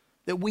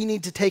that we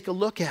need to take a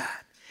look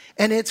at.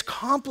 And it's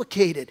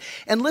complicated.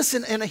 And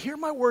listen, and hear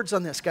my words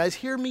on this, guys.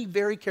 Hear me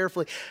very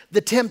carefully.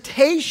 The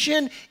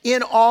temptation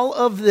in all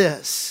of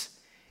this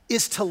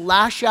is to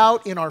lash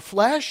out in our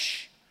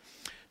flesh,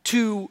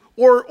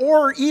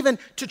 or even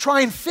to try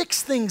and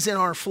fix things in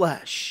our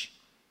flesh.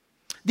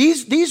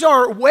 These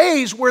are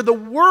ways where the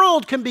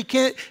world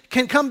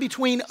can come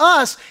between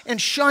us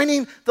and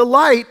shining the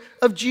light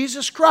of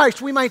Jesus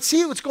Christ. We might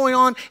see what's going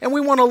on and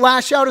we want to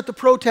lash out at the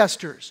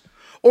protesters.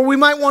 Or we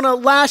might want to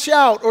lash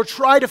out or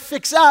try to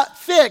fix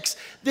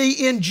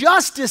the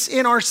injustice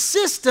in our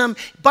system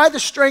by the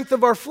strength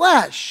of our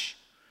flesh.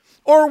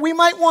 Or we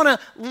might want to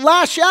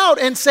lash out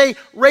and say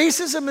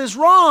racism is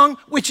wrong,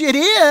 which it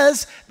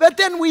is, but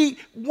then we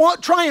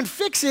try and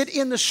fix it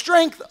in the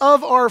strength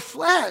of our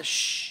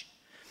flesh.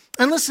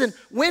 And listen,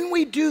 when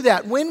we do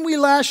that, when we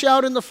lash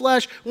out in the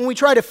flesh, when we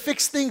try to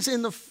fix things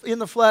in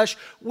the flesh,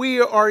 we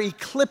are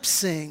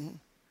eclipsing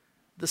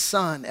the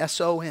Son,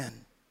 S-O-N.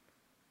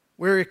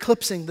 We're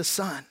eclipsing the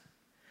Son.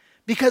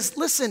 Because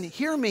listen,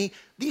 hear me,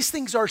 these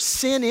things are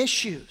sin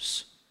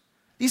issues.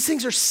 These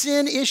things are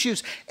sin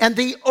issues. And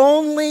the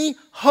only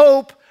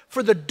hope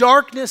for the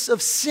darkness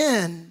of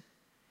sin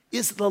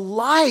is the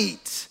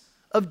light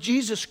of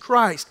Jesus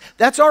Christ.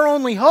 That's our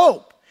only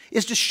hope,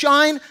 is to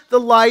shine the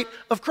light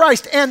of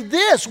Christ. And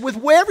this,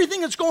 with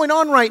everything that's going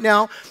on right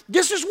now,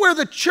 this is where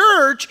the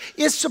church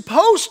is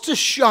supposed to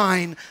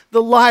shine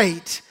the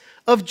light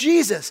of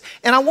Jesus.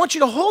 And I want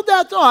you to hold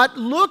that thought.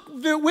 Look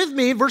with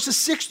me, verses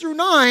 6 through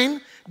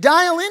 9.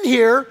 Dial in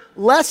here,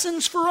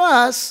 lessons for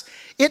us.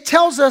 It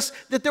tells us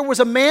that there was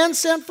a man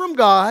sent from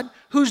God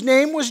whose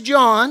name was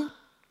John.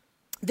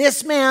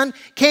 This man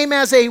came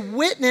as a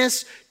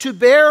witness to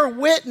bear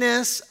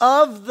witness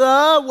of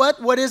the,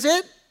 what is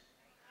it?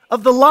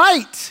 Of the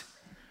light,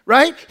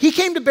 right? He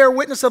came to bear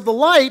witness of the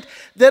light,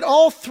 that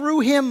all through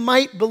him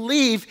might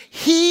believe.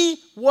 He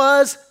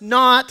was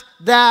not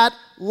that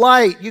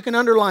light. You can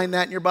underline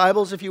that in your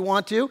Bibles if you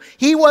want to.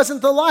 He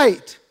wasn't the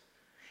light.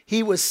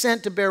 He was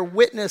sent to bear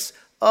witness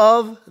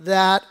of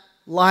that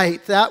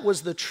light. That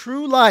was the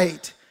true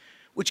light,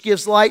 which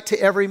gives light to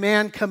every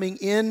man coming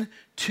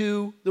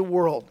into the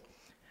world.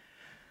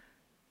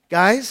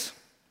 Guys,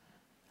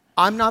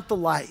 I'm not the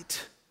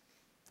light.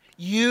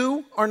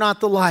 You are not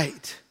the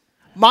light.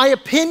 My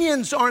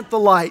opinions aren't the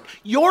light.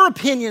 Your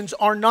opinions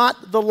are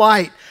not the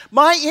light.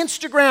 My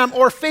Instagram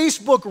or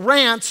Facebook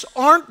rants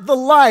aren't the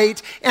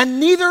light, and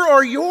neither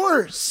are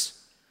yours.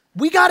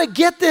 We got to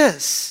get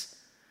this.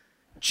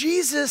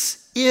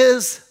 Jesus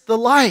is the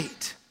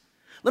light.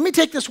 Let me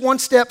take this one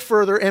step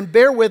further, and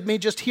bear with me,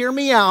 just hear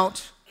me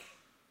out,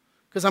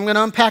 because I'm going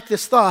to unpack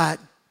this thought.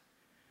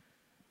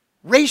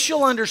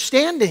 Racial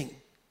understanding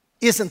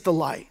isn't the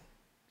light.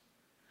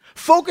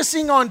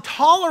 Focusing on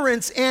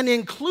tolerance and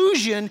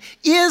inclusion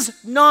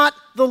is not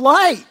the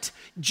light.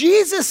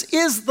 Jesus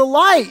is the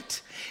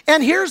light.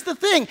 And here's the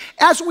thing,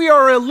 as we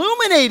are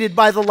illuminated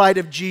by the light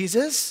of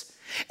Jesus,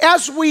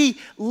 as we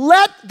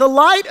let the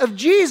light of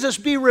Jesus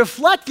be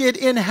reflected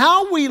in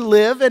how we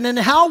live and in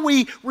how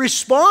we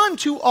respond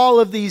to all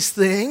of these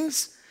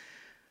things,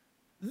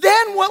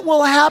 then what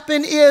will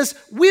happen is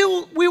we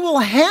will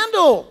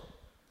handle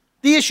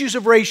the issues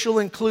of racial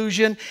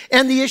inclusion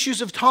and the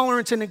issues of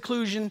tolerance and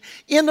inclusion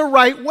in the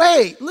right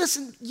way.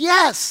 Listen,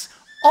 yes,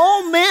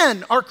 all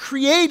men are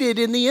created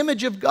in the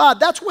image of God.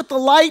 That's what the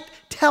light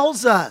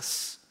tells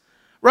us,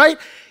 right?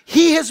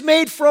 He has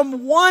made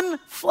from one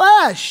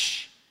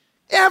flesh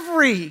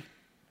every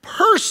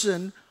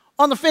person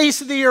on the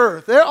face of the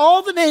earth. They're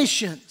all the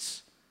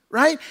nations,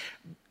 right?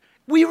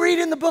 We read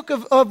in the book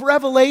of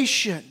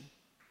Revelation,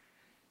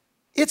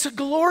 it's a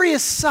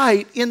glorious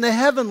sight in the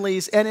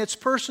heavenlies, and it's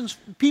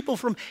people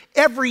from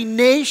every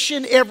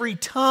nation, every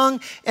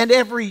tongue, and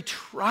every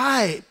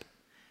tribe.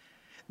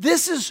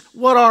 This is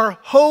what our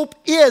hope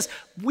is.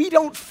 We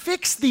don't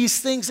fix these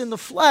things in the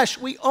flesh.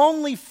 We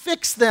only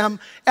fix them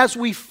as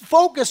we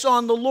focus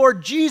on the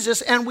Lord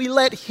Jesus and we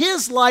let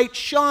His light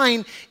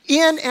shine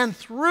in and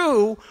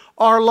through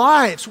our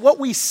lives. What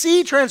we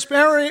see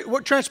transpiring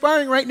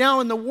right now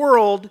in the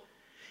world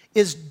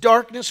is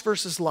darkness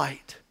versus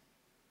light.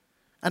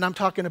 And I'm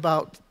talking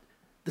about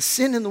the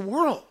sin in the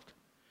world.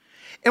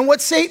 And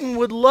what Satan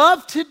would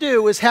love to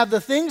do is have the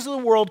things of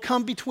the world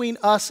come between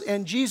us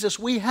and Jesus.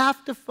 We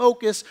have to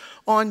focus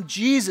on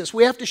Jesus.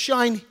 We have to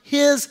shine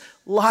His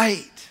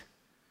light.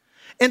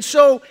 And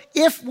so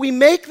if we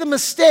make the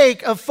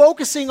mistake of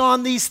focusing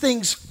on these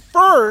things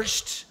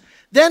first,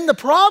 then the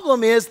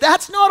problem is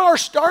that's not our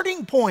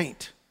starting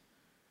point.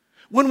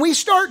 When we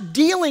start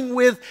dealing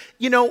with,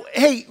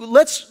 hey,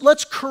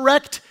 let's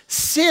correct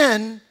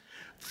sin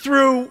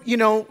through,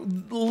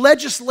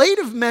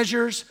 legislative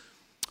measures.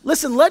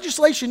 Listen,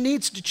 legislation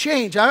needs to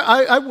change.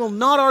 I will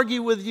not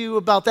argue with you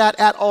about that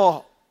at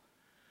all.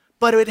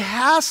 But it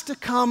has to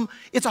come,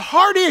 it's a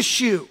hard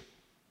issue.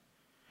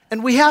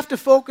 And we have to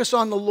focus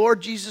on the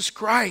Lord Jesus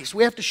Christ.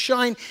 We have to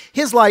shine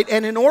His light.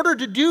 And in order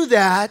to do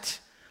that,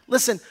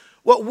 listen,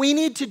 what we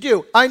need to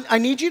do, I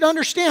need you to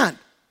understand,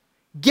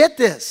 get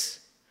this.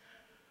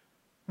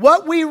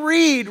 What we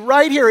read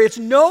right here, it's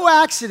no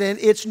accident,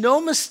 it's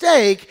no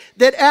mistake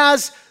that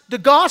as the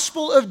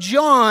Gospel of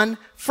John,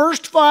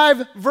 first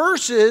 5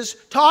 verses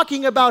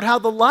talking about how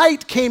the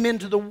light came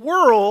into the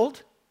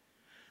world,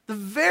 the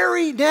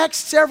very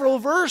next several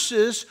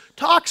verses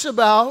talks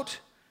about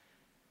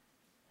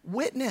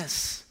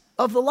witness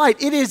of the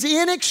light. It is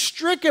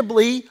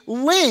inextricably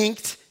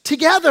linked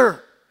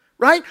together.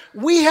 Right?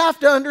 We have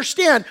to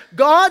understand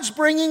God's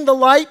bringing the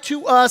light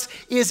to us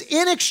is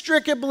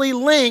inextricably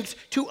linked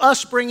to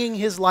us bringing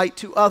His light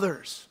to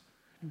others.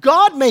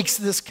 God makes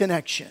this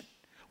connection.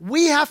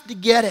 We have to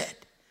get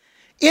it.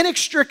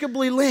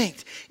 inextricably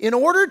linked. In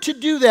order to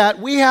do that,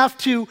 we have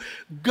to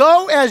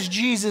go as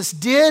Jesus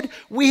did.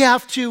 We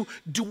have to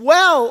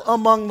dwell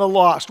among the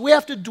lost. We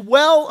have to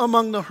dwell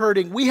among the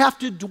hurting. We have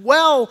to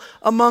dwell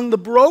among the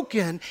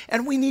broken,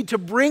 and we need to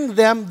bring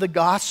them the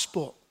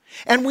gospel.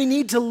 And we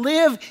need to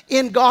live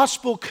in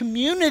gospel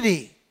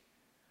community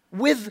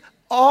with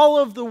all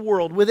of the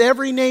world, with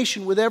every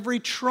nation, with every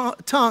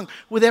tongue,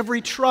 with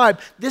every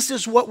tribe. This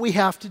is what we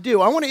have to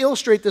do. I want to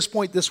illustrate this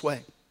point this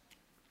way.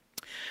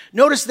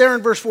 Notice there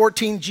in verse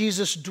 14,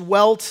 Jesus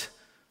dwelt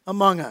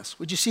among us.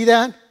 Would you see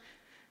that?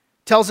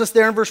 Tells us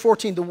there in verse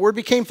 14, the Word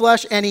became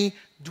flesh and He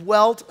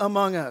dwelt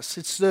among us.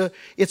 It's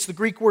the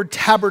Greek word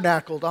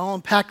tabernacled. I'll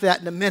unpack that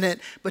in a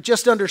minute, but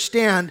just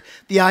understand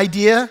the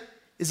idea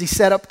is He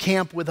set up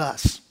camp with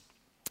us.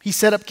 He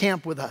set up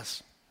camp with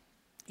us.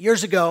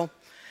 Years ago,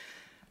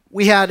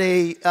 we had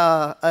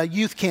a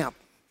youth camp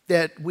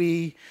that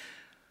we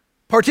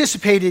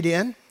participated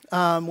in.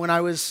 When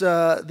I was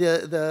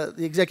the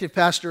executive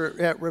pastor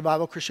at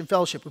Revival Christian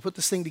Fellowship. We put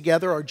this thing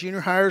together. Our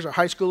junior hires, our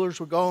high schoolers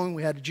were going.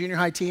 We had a junior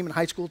high team and a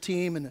high school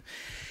team, and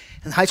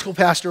the high school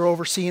pastor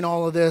overseeing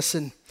all of this.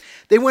 And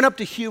they went up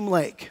to Hume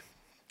Lake.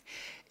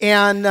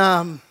 And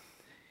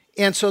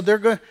so they're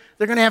going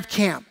to have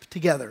camp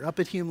together up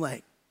at Hume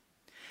Lake.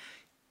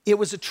 It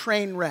was a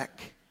train wreck.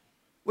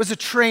 It was a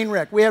train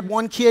wreck. We had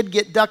one kid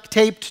get duct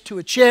taped to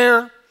a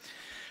chair.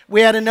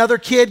 We had another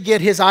kid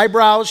get his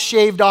eyebrows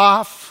shaved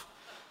off.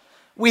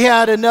 We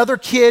had another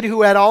kid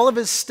who had all of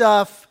his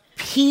stuff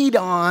peed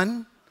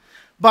on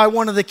by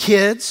one of the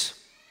kids,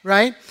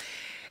 right?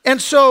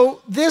 And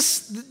so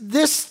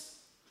this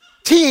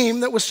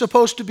team that was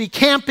supposed to be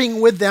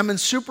camping with them and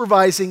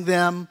supervising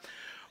them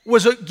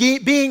was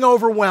being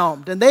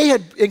overwhelmed. And they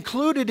had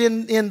included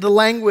in the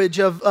language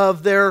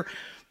of their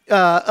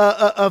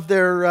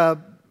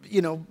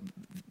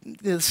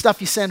the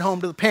stuff you send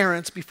home to the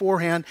parents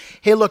beforehand,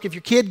 hey, look, if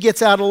your kid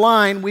gets out of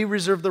line, we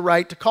reserve the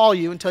right to call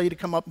you and tell you to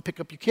come up and pick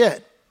up your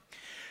kid.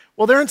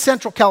 Well, they're in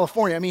Central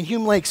California. I mean,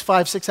 Hume Lake's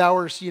 5-6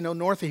 hours,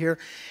 north of here.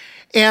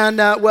 And,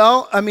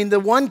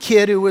 the one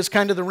kid who was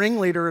kind of the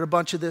ringleader at a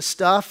bunch of this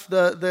stuff,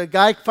 the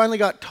guy finally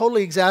got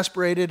totally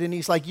exasperated, and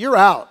he's like, you're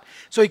out.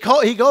 So he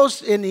goes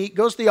to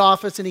the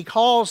office, and he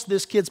calls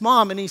this kid's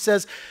mom, and he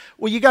says,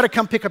 well, you got to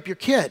come pick up your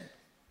kid.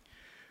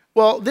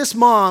 Well, this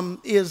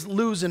mom is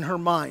losing her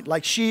mind.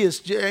 Like she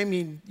is,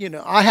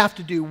 I have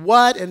to do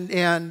what?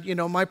 And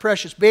my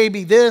precious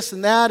baby, this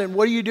and that, and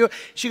what do you do?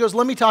 She goes,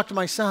 let me talk to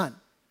my son.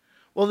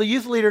 Well, the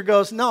youth leader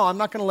goes, no, I'm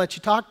not going to let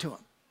you talk to him.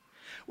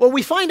 Well,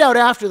 we find out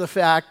after the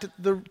fact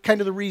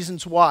the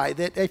reasons why.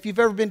 That if you've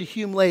ever been to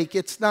Hume Lake,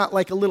 it's not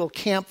like a little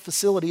camp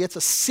facility. It's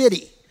a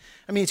city.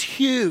 I mean, it's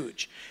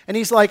huge. And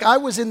he's like, I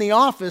was in the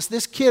office.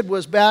 This kid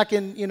was back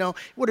in, it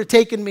would have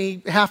taken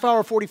me half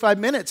hour, 45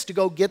 minutes to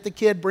go get the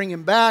kid, bring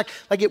him back.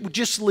 Like it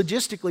just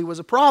logistically was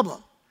a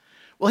problem.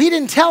 Well, he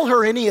didn't tell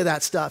her any of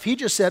that stuff. He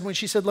just said, when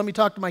she said, let me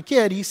talk to my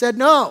kid, he said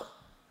no.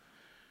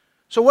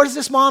 So what does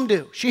this mom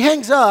do? She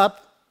hangs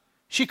up.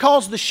 She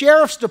calls the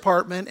sheriff's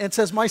department and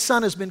says, my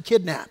son has been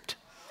kidnapped.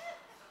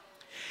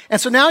 And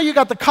so now you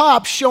got the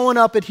cops showing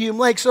up at Hume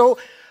Lake. So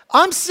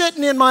I'm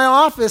sitting in my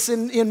office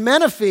in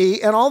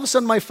Menifee, and all of a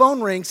sudden my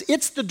phone rings.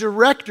 It's the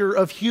director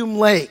of Hume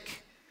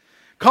Lake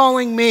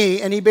calling me,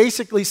 and he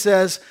basically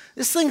says,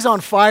 this thing's on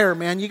fire,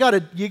 man. You got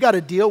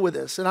to deal with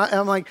this. And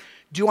I'm like,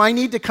 do I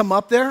need to come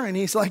up there? And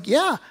he's like,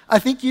 yeah, I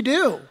think you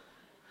do.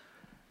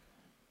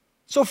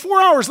 So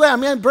 4 hours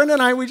later, Brenda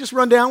and I, we just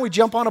run down, we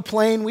jump on a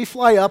plane, we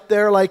fly up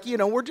there like,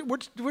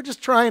 we're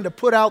just trying to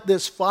put out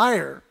this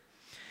fire.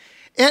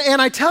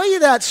 And I tell you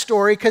that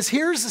story because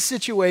here's the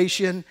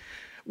situation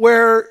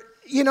where,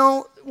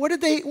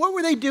 what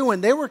were they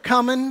doing? They were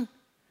coming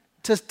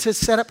to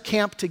set up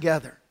camp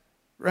together,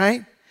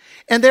 right?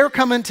 And they were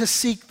coming to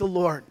seek the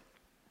Lord.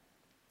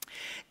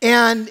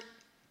 And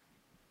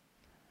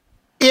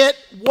it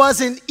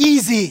wasn't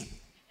easy.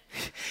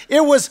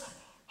 It was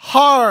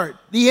hard.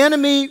 The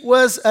enemy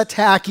was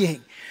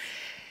attacking.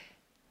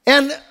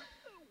 And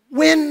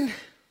when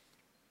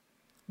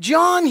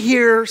John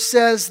here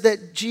says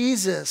that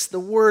Jesus, the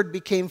Word,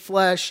 became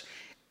flesh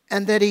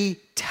and that He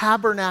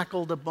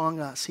tabernacled among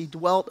us, He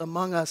dwelt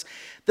among us,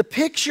 the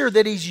picture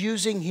that he's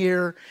using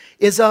here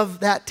is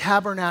of that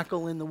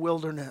tabernacle in the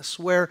wilderness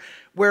where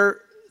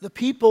the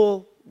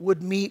people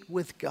would meet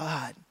with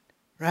God.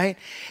 Right?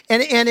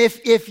 And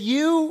if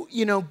you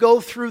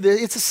go through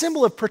this, it's a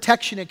symbol of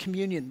protection and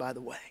communion, by the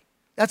way.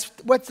 That's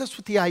what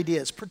the idea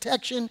is.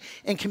 Protection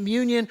and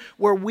communion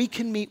where we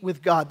can meet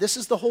with God. This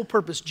is the whole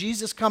purpose.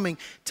 Jesus coming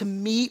to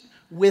meet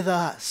with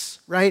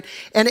us, right?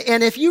 And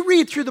if you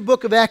read through the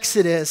book of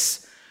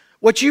Exodus,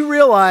 what you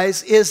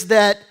realize is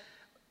that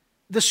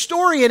the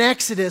story in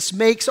Exodus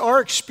makes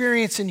our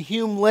experience in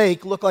Hume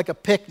Lake look like a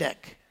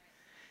picnic.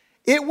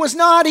 It was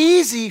not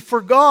easy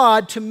for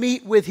God to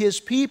meet with His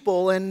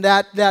people and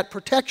that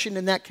protection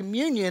and that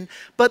communion.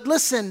 But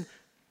listen,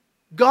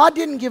 God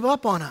didn't give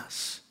up on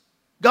us.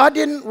 God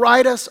didn't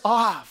write us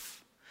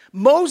off.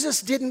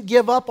 Moses didn't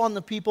give up on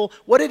the people.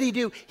 What did he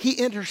do? He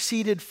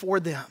interceded for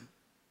them.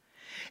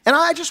 And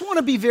I just want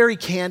to be very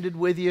candid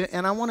with you,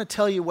 and I want to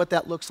tell you what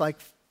that looks like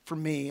for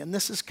me. And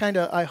this is kind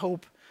of, I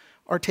hope,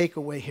 our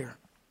takeaway here.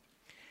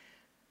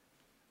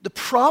 The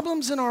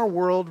problems in our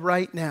world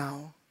right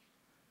now,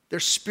 they're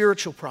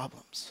spiritual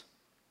problems.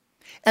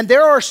 And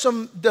there are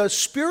the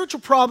spiritual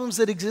problems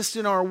that exist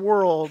in our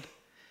world,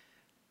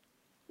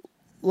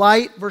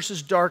 light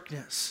versus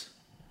darkness,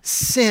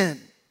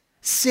 sin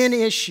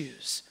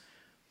issues.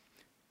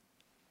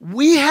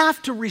 We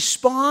have to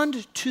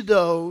respond to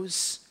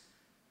those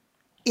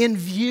in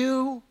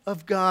view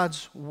of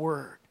God's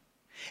word.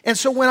 And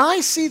so when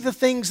I see the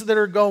things that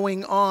are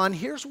going on,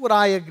 here's what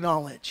I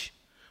acknowledge.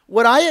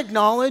 What I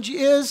acknowledge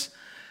is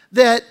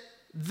that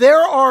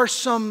there are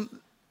some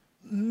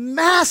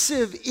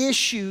massive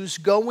issues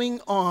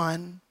going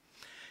on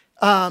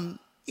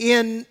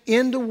in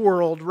the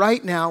world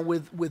right now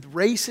with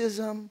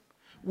racism,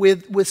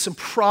 with some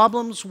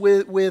problems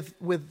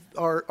with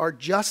our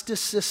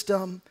justice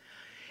system.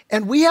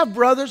 And we have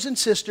brothers and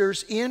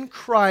sisters in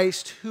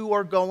Christ who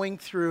are going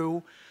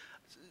through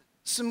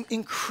some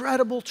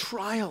incredible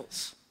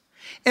trials.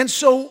 And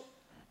so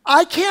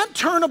I can't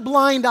turn a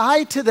blind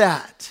eye to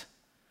that.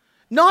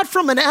 Not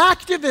from an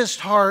activist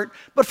heart,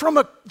 but from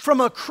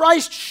a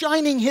Christ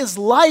shining his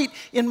light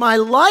in my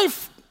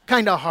life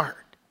kind of heart.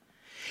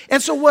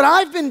 And so what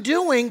I've been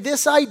doing,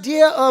 this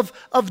idea of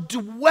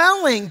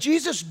dwelling,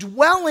 Jesus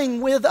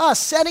dwelling with us,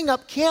 setting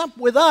up camp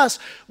with us,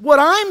 what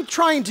I'm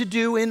trying to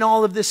do in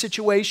all of this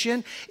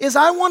situation is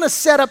I want to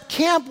set up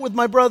camp with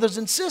my brothers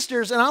and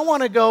sisters, and I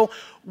want to go,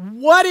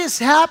 what is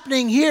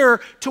happening here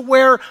to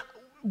where,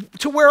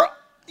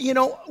 you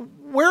know,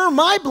 where are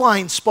my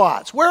blind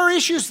spots? Where are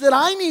issues that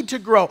I need to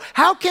grow?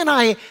 How can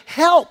I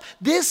help?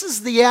 This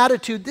is the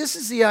attitude, this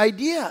is the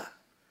idea.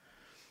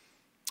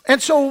 And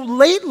so of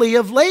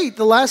late,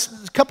 the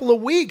last couple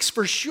of weeks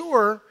for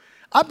sure,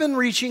 I've been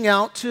reaching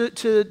out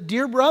to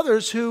dear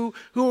brothers who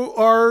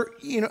are,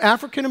 you know,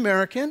 African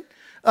American,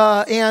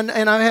 and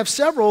I have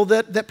several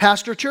that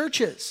pastor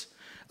churches.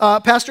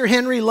 Pastor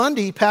Henry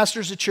Lundy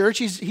pastors a church.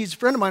 He's a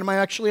friend of mine. I'm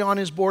actually on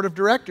his board of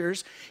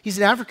directors. He's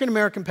an African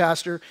American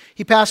pastor.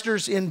 He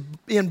pastors in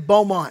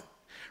Beaumont.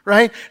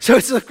 Right? So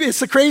it's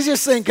the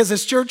craziest thing because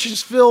his church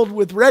is filled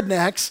with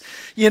rednecks,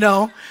 you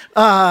know,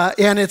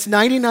 and it's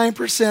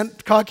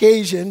 99%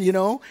 Caucasian, you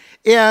know,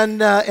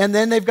 and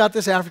then they've got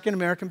this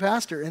African-American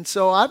pastor. And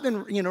so I've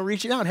been, you know,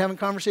 reaching out, having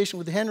conversation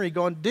with Henry,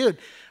 going, dude,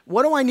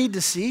 what do I need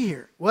to see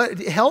here?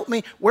 Help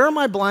me. Where are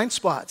my blind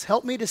spots?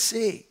 Help me to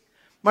see.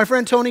 My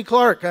friend Tony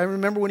Clark, I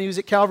remember when he was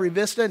at Calvary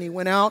Vista and he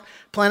went out,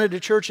 planted a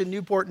church in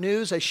Newport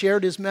News. I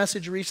shared his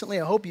message recently.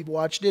 I hope you've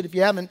watched it. If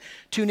you haven't,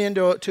 tune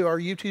into our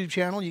YouTube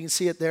channel. You can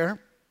see it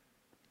there.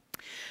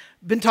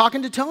 Been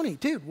talking to Tony.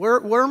 Dude,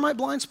 where are my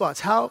blind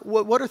spots?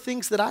 What are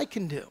things that I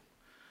can do?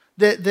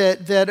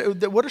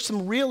 What are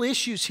some real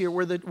issues here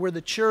where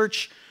the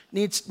church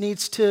needs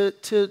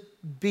to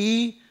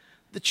be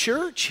the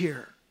church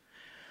here?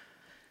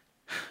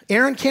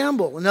 Aaron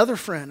Campbell, another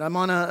friend. I'm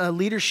on a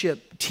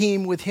leadership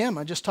team with him.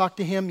 I just talked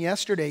to him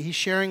yesterday. He's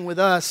sharing with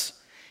us.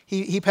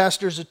 He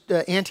pastors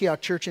at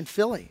Antioch Church in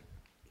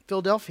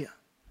Philadelphia.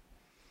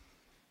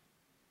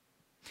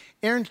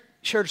 Aaron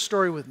shared a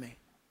story with me,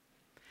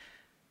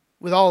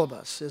 with all of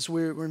us, as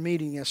we were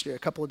meeting yesterday, a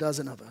couple of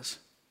dozen of us.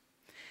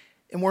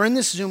 And we're in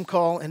this Zoom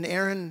call, and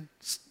Aaron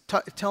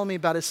telling me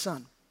about his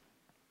son.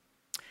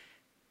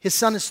 His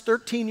son is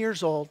 13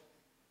 years old.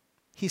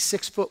 He's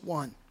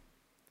 6'1".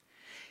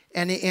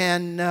 And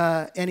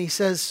he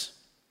says,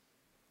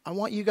 I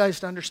want you guys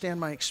to understand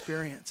my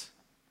experience.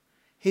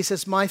 He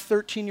says, my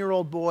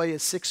 13-year-old boy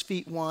is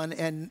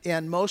 6'1",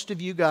 and most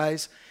of you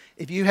guys,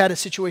 if you had a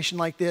situation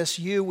like this,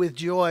 you with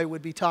joy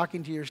would be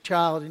talking to your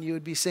child and you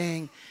would be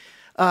saying,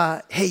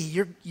 hey,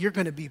 you're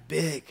going to be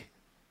big.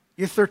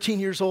 You're 13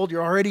 years old,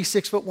 you're already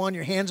 6'1",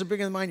 your hands are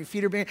bigger than mine, your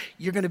feet are bigger,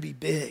 you're going to be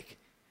big.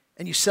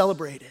 And you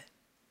celebrate it.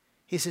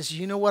 He says,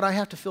 you know what I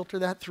have to filter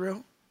that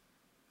through?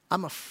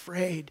 I'm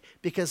afraid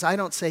because I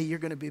don't say you're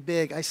going to be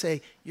big. I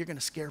say you're going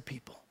to scare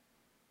people.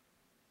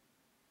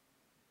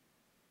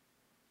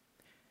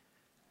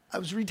 I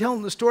was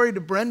retelling the story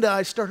to Brenda.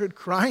 I started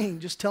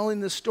crying just telling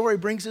this story.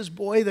 Brings his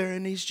boy there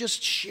and he's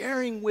just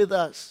sharing with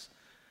us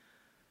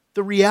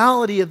the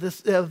reality of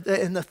this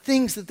and the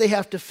things that they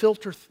have to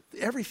filter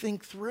everything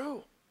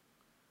through.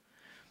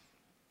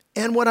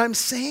 And what I'm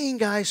saying,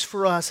 guys,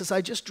 for us, as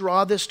I just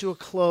draw this to a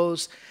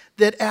close,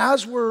 that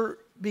as we're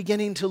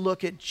beginning to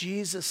look at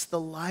Jesus, the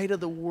light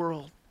of the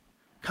world,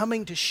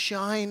 coming to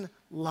shine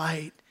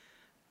light,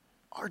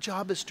 our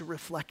job is to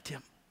reflect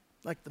him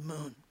like the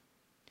moon.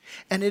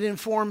 And it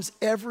informs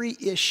every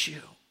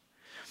issue.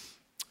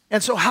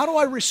 And so how do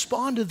I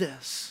respond to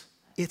this?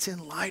 It's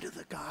in light of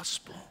the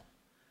gospel.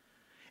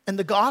 And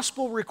the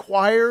gospel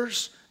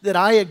requires that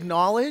I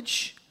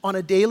acknowledge on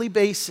a daily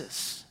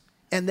basis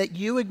and that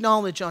you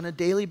acknowledge on a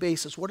daily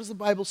basis. What does the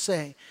Bible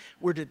say?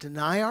 We're to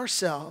deny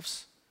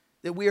ourselves,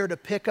 that we are to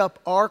pick up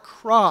our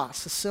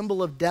cross, a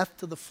symbol of death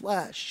to the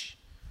flesh,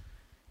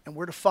 and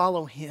we're to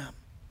follow him.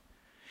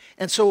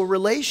 And so a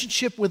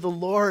relationship with the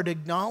Lord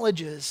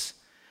acknowledges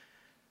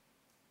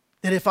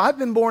that if I've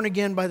been born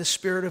again by the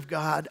Spirit of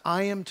God,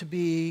 I am to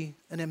be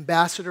an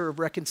ambassador of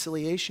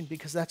reconciliation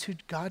because that's who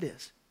God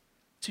is.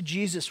 That's who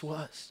Jesus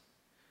was.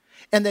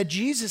 And that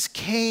Jesus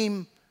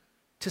came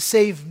to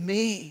save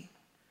me.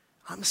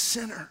 I'm a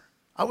sinner.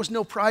 I was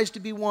no prize to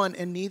be won,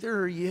 and neither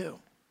are you.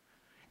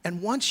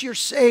 And once you're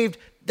saved,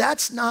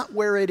 that's not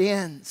where it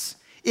ends.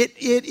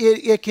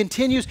 It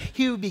continues.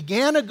 He who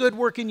began a good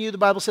work in you, the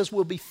Bible says,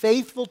 will be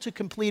faithful to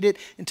complete it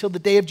until the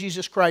day of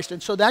Jesus Christ.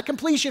 And so that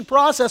completion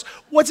process,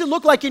 what's it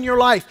look like in your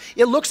life?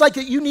 It looks like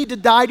that you need to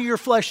die to your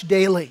flesh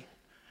daily.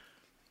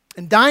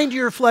 And dying to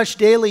your flesh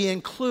daily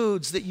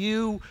includes that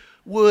you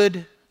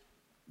would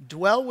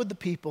dwell with the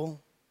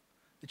people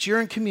that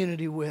you're in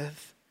community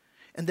with,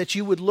 and that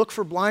you would look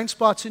for blind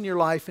spots in your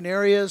life in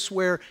areas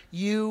where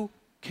you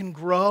can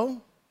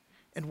grow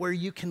and where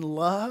you can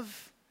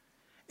love.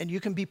 And you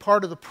can be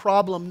part of the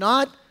problem,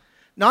 not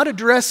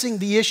addressing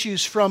the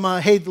issues from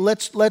hey,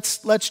 let's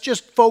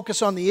just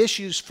focus on the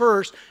issues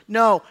first.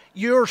 No,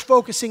 you're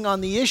focusing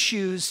on the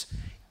issues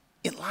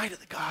in light of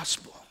the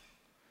gospel.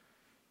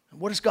 And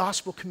what does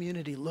gospel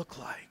community look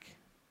like?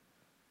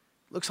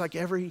 It looks like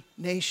every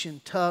nation,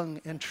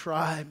 tongue, and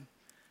tribe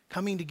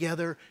coming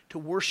together to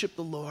worship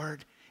the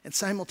Lord and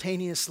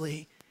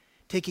simultaneously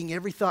taking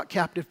every thought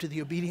captive to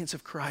the obedience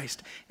of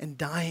Christ and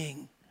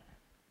dying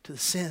to the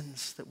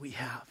sins that we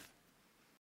have.